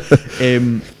sorry.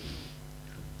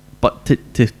 But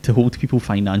to hold people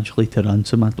financially to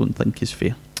ransom, I don't think is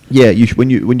fair. Yeah, when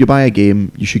you buy a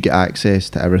game, you should get access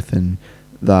to everything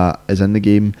that is in the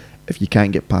game. If you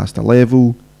can't get past a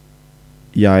level,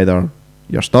 you're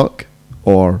stuck,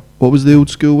 or what was the old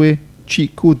school way?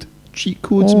 Cheat codes,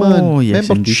 man. Yes,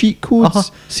 remember indeed. cheat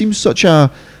codes? Seems such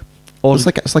a.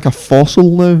 It's like a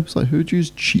fossil now. It's like, who'd use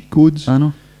cheat codes? I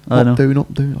know. Up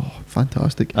down. Oh,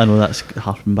 fantastic. I know, that's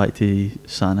harping back to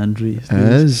San Andreas. It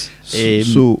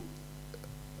is. So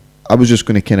I was just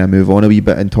going to kind of move on a wee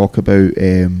bit and talk about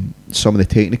some of the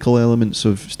technical elements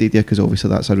of Stadia, because obviously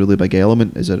that's a really big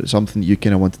element. Is there something that you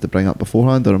kind of wanted to bring up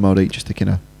beforehand, or am I right just to kind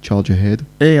of charge ahead?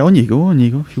 On you go.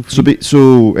 Feel free.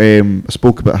 I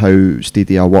spoke about how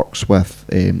Stadia works with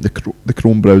the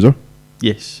Chrome browser.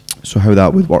 Yes. So how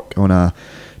that would work on a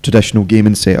traditional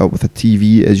gaming setup with a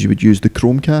TV is you would use the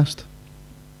Chromecast.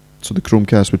 So the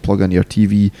Chromecast would plug into your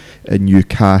TV and you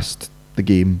cast the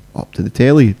game up to the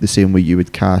telly the same way you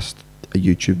would cast a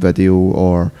YouTube video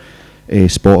or a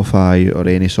Spotify or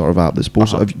any sort of app that's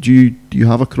supposed do you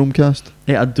have a Chromecast?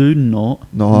 I do not.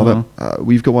 Have it.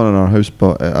 We've got one in our house,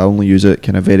 but I only use it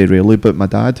kind of very rarely. But my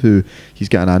dad, he's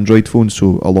got an Android phone,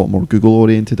 so a lot more Google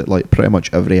oriented. Like pretty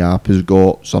much every app has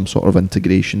got some sort of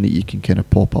integration that you can kind of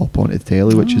pop up onto the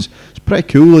telly, which is it's pretty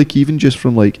cool. Like even just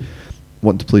from like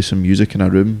wanting to play some music in a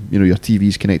room, you know, your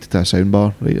TV's connected to a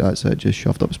soundbar, right? That's it, just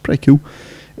shoved up. It's pretty cool.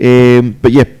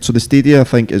 But yeah, so the Stadia I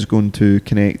think is going to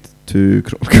connect to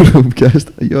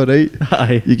Chromecast. Are you alright?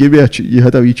 Aye. You gave me you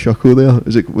had a wee chuckle there.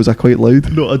 Was I quite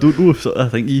loud? No, I don't know if I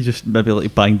think you just maybe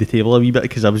like banged the table a wee bit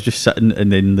because I was just sitting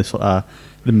and then the sort of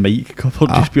the mic cover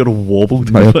just pure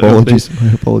wobbled. My apologies.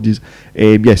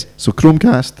 Yes, so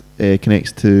Chromecast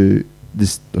connects to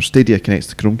this, or Stadia connects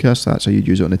to Chromecast. So that's how you'd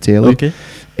use it on the telly. Okay.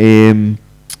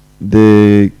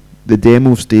 The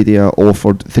demo of Stadia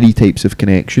offered 3 types of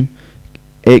connection: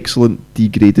 excellent,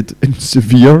 degraded, and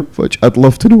severe, which I'd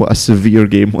love to know what a severe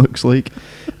game looks like.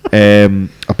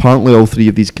 Apparently all 3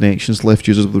 of these connections left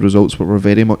users with results that were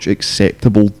very much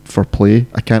acceptable for play.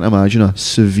 I can't imagine a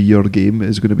severe game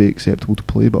is going to be acceptable to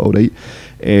play, but alright.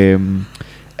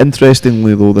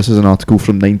 Interestingly though, this is an article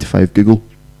from 9to5 Google.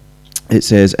 It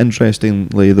says,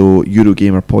 interestingly though,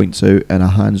 Eurogamer points out in a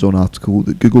hands-on article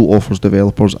that Google offers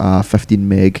developers a 15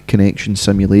 meg connection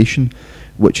simulation,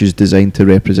 which is designed to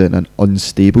represent an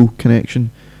unstable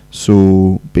connection.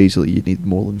 So basically you need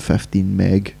more than 15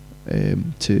 meg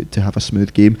to have a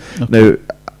smooth game. Okay. Now,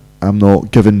 I'm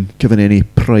not giving any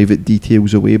private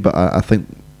details away, but I think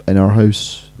in our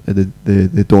house,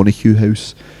 the Donahue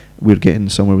house, we're getting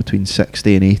somewhere between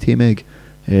 60 and 80 meg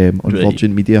on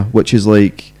Virgin Media, which is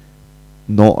like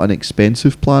not an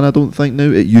expensive plan, I don't think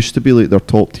now. It used to be like their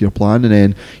top tier plan, and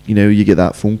then you get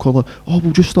that phone call like, oh,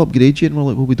 we'll just upgrade you, and we're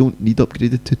like, well, we don't need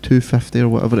upgraded to 250 or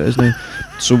whatever it is now.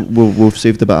 So we've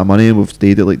saved a bit of money and we've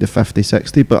stayed at like the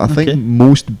 50-60. But I think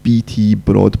most BT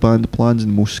broadband plans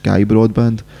and most Sky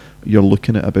broadband, you're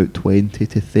looking at about 20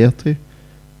 to 30.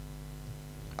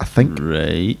 I think.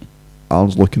 Right.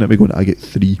 Alan's looking at me going, I get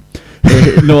 3.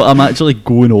 No, I'm actually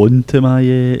going on to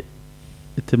my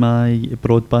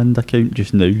broadband account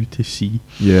just now to see.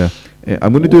 Yeah.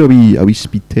 I'm going to do a wee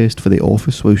speed test for the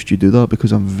office whilst you do that,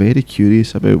 because I'm very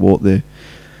curious about what the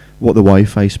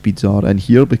Wi-Fi speeds are in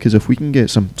here, because if we can get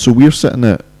some... So we're sitting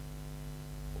at...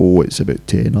 Oh, it's about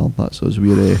 10, Alan. That's us.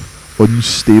 We're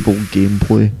unstable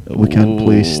gameplay. We can't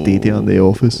play Stadia in the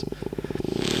office.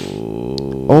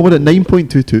 Oh, we're at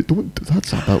 9.22.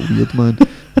 That's a bit weird, man.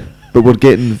 But we're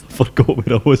getting... Forgot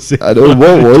what I was saying. I know,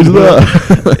 what was that?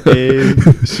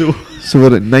 So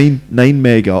we're at 9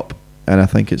 meg up, and I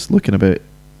think it's looking about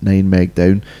 9 meg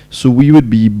down. So we would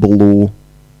be below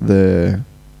the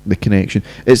connection.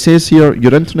 It says here,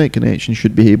 your internet connection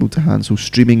should be able to handle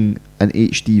streaming an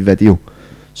HD video.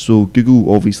 So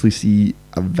Google obviously see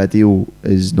a video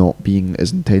is not being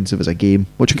as intensive as a game,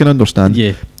 which I can understand.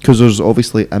 Yeah. Because there's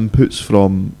obviously inputs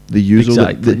from the user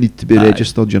that need to be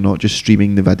registered. You're not just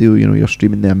streaming the video, you're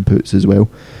streaming the inputs as well.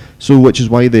 So which is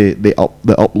why the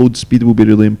upload speed will be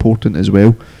really important as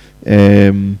well.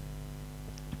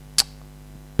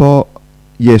 But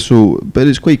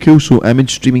it's quite cool. So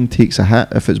image streaming takes a hit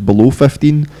if it's below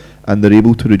 15, and they're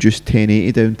able to reduce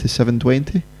 1080 down to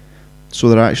 720. So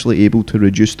they're actually able to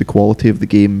reduce the quality of the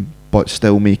game but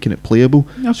still making it playable.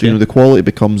 Okay. So the quality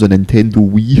becomes a Nintendo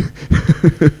Wii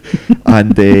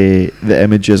and the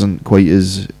image isn't quite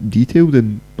as detailed,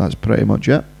 and that's pretty much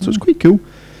it. So it's quite cool.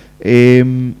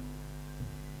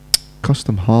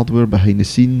 Custom hardware behind the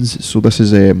scenes. So this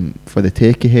is for the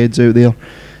techie heads out there.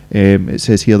 It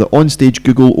says here that on stage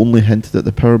Google only hinted at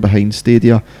the power behind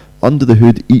Stadia. Under the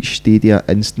hood, each Stadia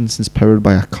instance is powered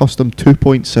by a custom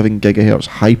 2.7 GHz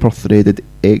hyper-threaded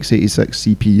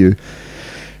x86 CPU.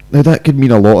 Now that could mean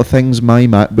a lot of things. My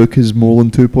MacBook is more than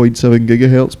 2.7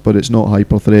 GHz, but it's not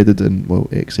hyper-threaded, and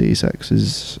x86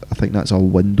 is, I think that's a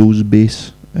Windows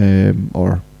base,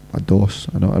 or a DOS.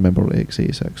 I don't remember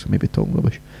x86, I may be talking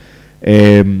rubbish.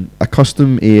 A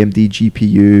custom AMD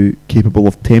GPU capable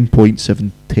of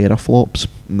 10.7 teraflops,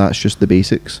 and that's just the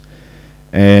basics.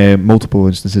 Multiple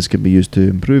instances can be used to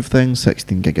improve things.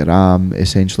 16 gig of RAM,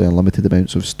 essentially unlimited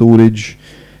amounts of storage.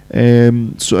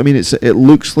 So I mean, it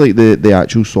looks like the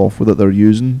actual software that they're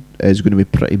using is going to be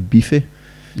pretty beefy.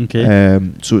 Okay.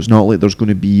 So it's not like there's going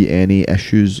to be any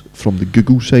issues from the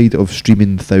Google side of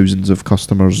streaming thousands of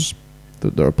customers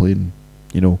that are playing,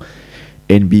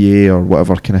 NBA or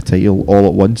whatever kind of title all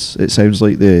at once. It sounds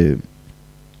like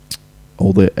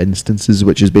all the instances,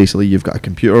 which is basically you've got a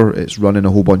computer, it's running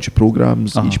a whole bunch of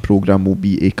programs. Each program will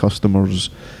be a customer's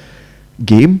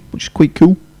game, which is quite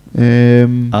cool.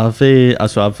 I've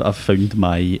found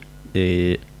my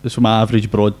my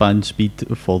average broadband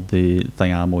speed for the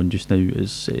thing I'm on just now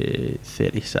is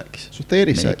 36. So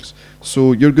 36. Meg.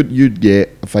 So you're good. You'd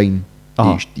get a fine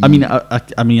HD. I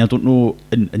mean, I don't know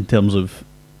in terms of.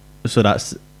 So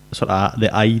that's sort of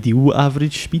the ideal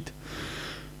average speed.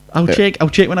 I'll check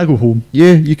when I go home.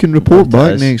 Yeah, you can report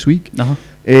back next week. Uh-huh.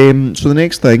 So the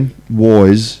next thing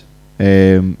was,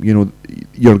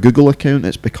 your Google account.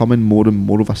 It's becoming more and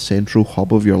more of a central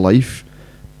hub of your life.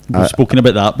 We've spoken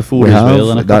about that before as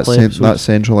well in a couple of episodes. That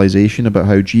centralisation about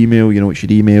how Gmail, it's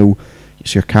your email,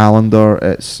 it's your calendar,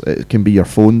 it can be your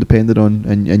phone, depending on,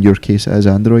 in your case it is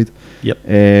Android. Yep.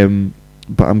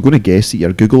 But I'm going to guess that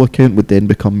your Google account would then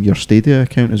become your Stadia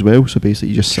account as well. So basically,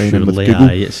 you just sign in with Google.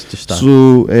 It's just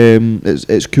so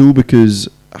it's cool, because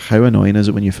how annoying is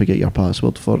it when you forget your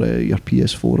password for your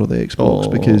PS4 or the Xbox?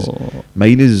 Because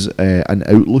mine is an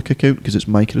Outlook account, because it's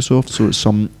Microsoft, so it's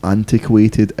some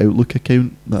antiquated Outlook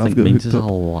account that I've got. Mine's is a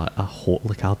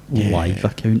live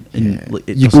account. And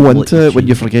you go into it when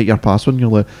you forget your password, and you're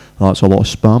like, oh, that's a lot of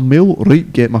spam mail.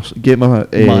 Right, get my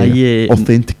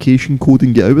authentication code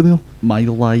and get out of there. My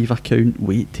live account.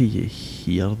 Wait till you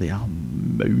hear the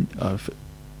amount of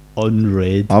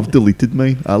unread. I've deleted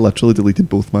mine. I literally deleted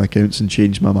both my accounts and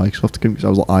changed my Microsoft account, because I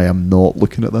was like, I am not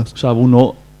looking at this. So I will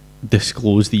not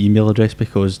disclose the email address,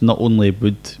 because not only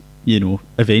would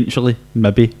eventually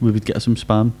maybe we would get some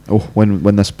spam. Oh,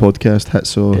 when this podcast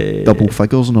hits double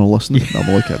figures and all listening,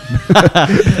 I'm like it.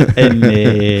 And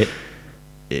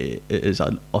it is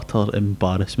an utter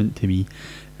embarrassment to me.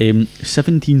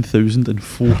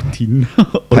 17,014.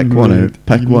 Pick one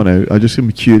out. I just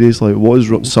am curious, like, what is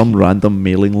some random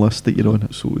mailing list that you're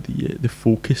on? So the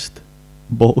focused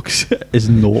box is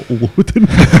not loading.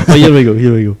 Oh, here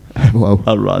we go. Wow.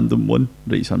 A random one.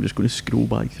 Right, so I'm just going to scroll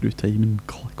back through time and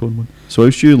click on one. So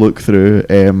as you look through,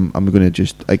 I'm going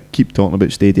to I keep talking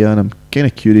about Stadia, and I'm kind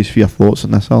of curious for your thoughts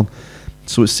on this, Alan.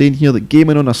 So it's saying here that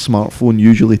gaming on a smartphone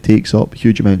usually takes up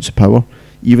huge amounts of power.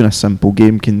 Even a simple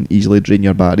game can easily drain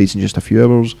your batteries in just a few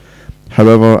hours.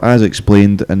 However, as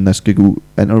explained in this Google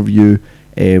interview,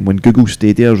 when Google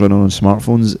Stadia is running on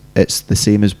smartphones, it's the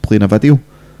same as playing a video.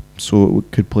 So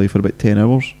it could play for about 10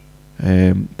 hours.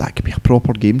 That could be a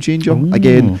proper game changer. Ooh.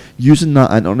 Again, using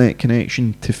that internet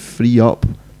connection to free up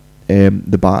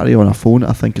the battery on a phone,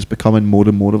 I think is becoming more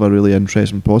and more of a really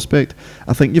interesting prospect.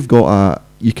 I think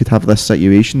you could have this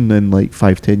situation in like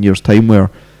 5-10 years time where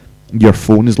your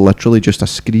phone is literally just a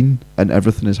screen and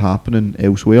everything is happening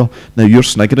elsewhere. Now you're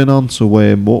sniggering on, so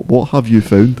what have you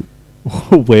found?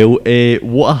 Well,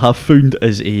 what I have found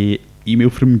is a email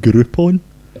from Groupon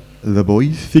The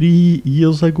boys. 3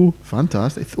 years ago.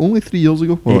 Fantastic. Only 3 years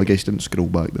ago? Well, I guess you didn't scroll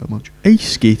back that much.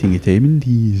 Ice skating at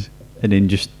M&D's. And then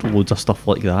just loads of stuff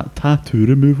like that. Tattoo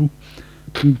removal.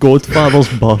 Godfather's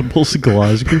Barbers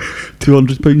Glasgow.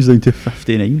 £200 down to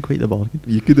 £59. Quite the bargain.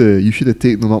 You should have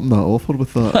taken them up on that offer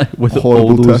with that With horrible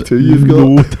all those tattoo you've got.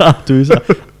 no tattoos.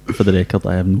 For the record,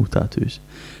 I have no tattoos.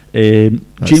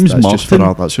 James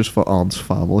Martin. That's just for Arn's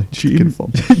family.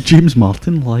 James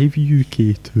Martin live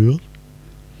UK tour.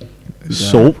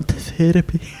 Salt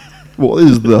therapy. What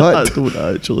is that? I don't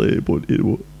actually want to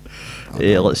know.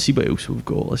 Let's see what else we've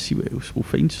got. We'll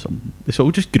find some. It's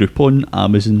all just Groupon,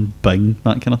 Amazon, Bing,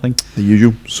 that kind of thing. The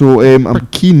usual. So I'm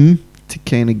keen to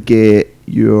kind of get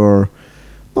your,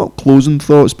 not closing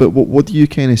thoughts, but what do you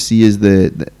kind of see as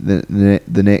the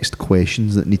next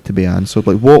questions that need to be answered?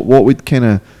 Like what would kind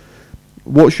of,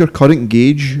 what's your current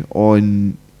gauge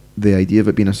on the idea of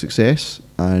it being a success,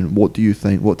 and what do you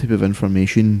think, what type of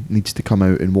information needs to come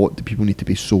out, and what do people need to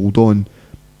be sold on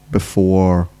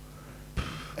before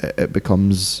it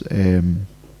becomes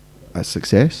a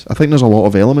success? I think there's a lot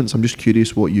of elements. I'm just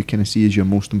curious what you kind of see as your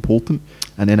most important,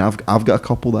 and then I've got a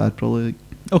couple that I'd probably like.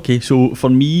 Okay, so for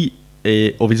me,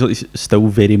 obviously it's still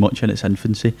very much in its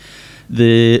infancy.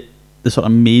 The sort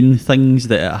of main things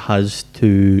that it has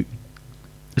to,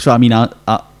 so I mean, I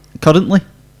currently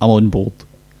I'm on board.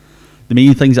 The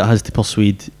main things it has to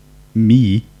persuade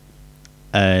me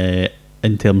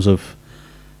in terms of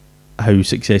how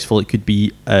successful it could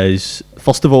be is,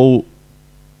 first of all,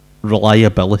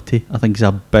 reliability. I think is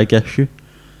a big issue.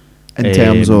 In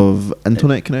terms of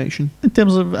internet connection? In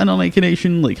terms of internet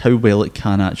connection, like how well it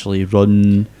can actually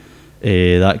run,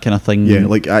 that kind of thing. Yeah,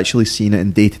 like actually seeing it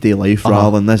in day-to-day life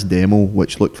rather than this demo,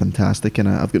 which looked fantastic, and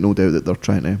I've got no doubt that they're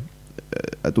trying to,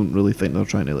 I don't really think they're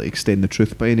trying to like extend the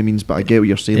truth by any means, but I get what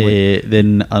you're saying.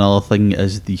 Then another thing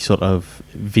is the sort of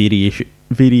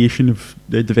variation of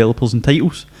the developers and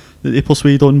titles that they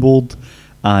persuade on board,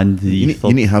 and you need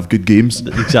to have good games.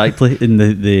 Exactly. And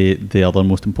the other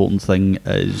most important thing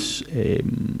is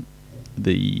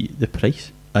the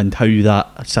price and how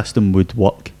that system would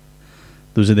work.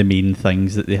 Those are the main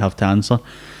things that they have to answer.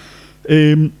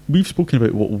 We've spoken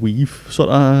about what we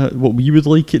would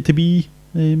like it to be,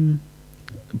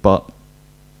 but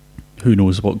who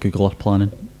knows what Google are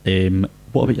planning.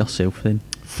 What about yourself then?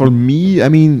 For me, I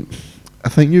mean, I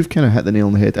think you've kind of hit the nail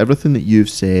on the head. Everything that you've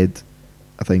said,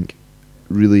 I think,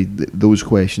 really those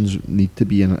questions need to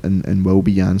be and will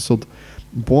be answered.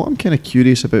 What I'm kind of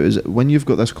curious about is when you've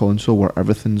got this console where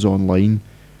everything's online,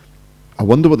 I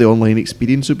wonder what the online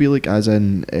experience will be like, as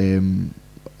in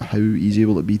how easy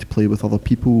will it be to play with other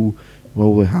people?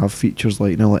 Will they have features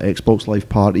like, like Xbox Live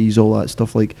parties, all that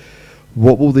stuff? Like,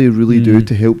 what will they really do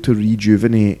to help to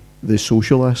rejuvenate the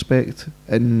social aspect?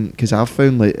 And because I've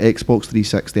found like Xbox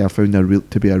 360, I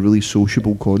found to be a really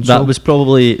sociable console. That was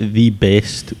probably the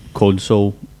best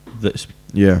console that's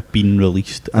been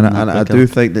released. And I do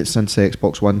think that since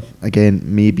Xbox One, again,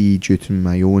 maybe due to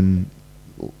my own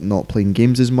not playing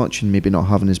games as much and maybe not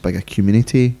having as big a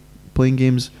community playing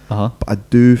games, but I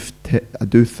do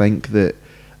think that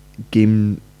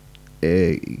gaming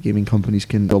companies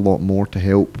can do a lot more to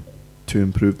help to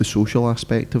improve the social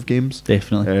aspect of games.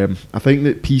 Definitely. I think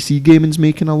that PC gaming's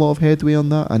making a lot of headway on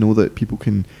that. I know that people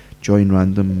can join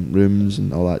random rooms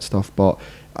and all that stuff, but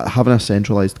having a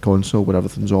centralised console where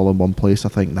everything's all in one place, I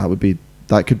think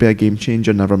that could be a game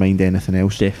changer, never mind anything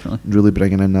else. Definitely. Really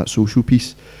bringing in that social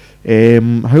piece.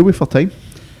 How are we for time?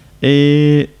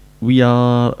 We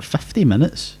are 50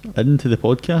 minutes into the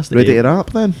podcast. Ready to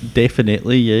wrap then?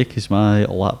 Definitely, yeah, because my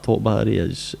laptop battery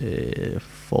is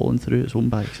falling through its own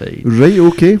backside. Right,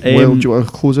 okay. Well, do you want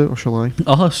to close out or shall I?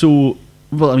 So,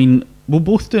 well, I mean, we'll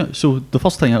both do it. So the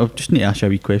first thing, I just need to ask you a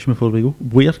wee question before we go.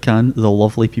 Where can the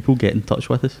lovely people get in touch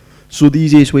with us? So the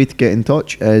easiest way to get in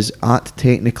touch is at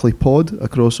technicallypod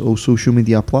across all social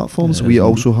media platforms. We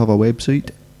also have a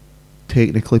website,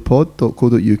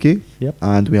 technicallypod.co.uk. Yep.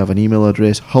 And we have an email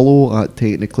address,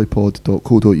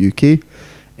 hello@technicallypod.co.uk.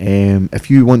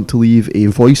 If you want to leave a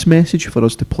voice message for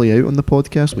us to play out on the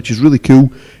podcast, which is really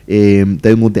cool,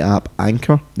 download the app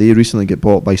Anchor. They recently get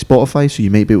bought by Spotify, so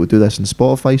you might be able to do this on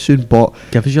Spotify soon. But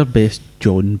give us your best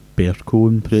John Bercow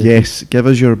impression. Yes, give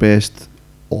us your best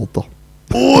order.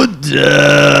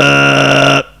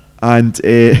 And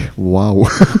wow.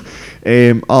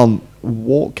 Alan,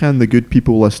 what can the good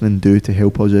people listening do to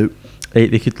help us out?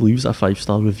 They could leave us a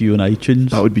 5-star review on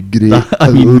iTunes. That would be great. I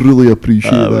would really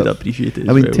appreciate that. I would appreciate it.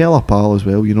 I mean, tell a pal as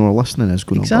well. You know, our listening is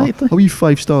going exactly. to. A wee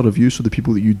 5-star review, so the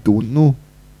people that you don't know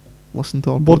listen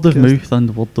to our word podcast. of mouth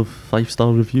and word of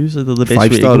 5-star reviews are the best.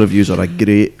 5-star reviews are a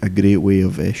great way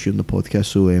of sharing the podcast.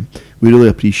 So we really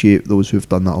appreciate those who've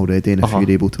done that already, and if you're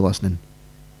able to listen in,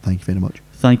 thank you very much.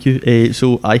 Thank you.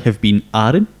 So I have been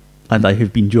Aaron, and I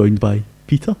have been joined by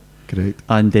Peter. Great.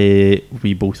 And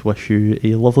we both wish you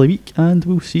a lovely week, and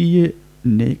we'll see you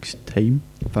next time.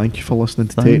 Thank you for listening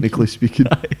to Technically Speaking.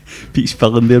 Pete's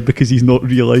filling there because he's not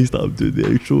realised that I'm doing the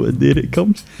outro, and there it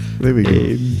comes. There we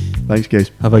go. Thanks,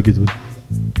 guys. Have a good one.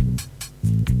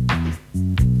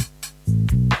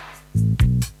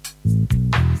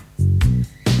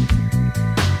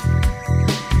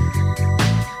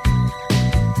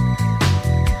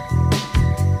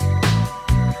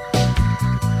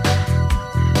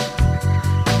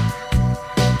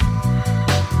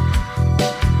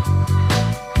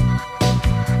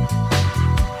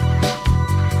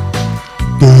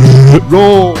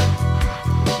 Roll.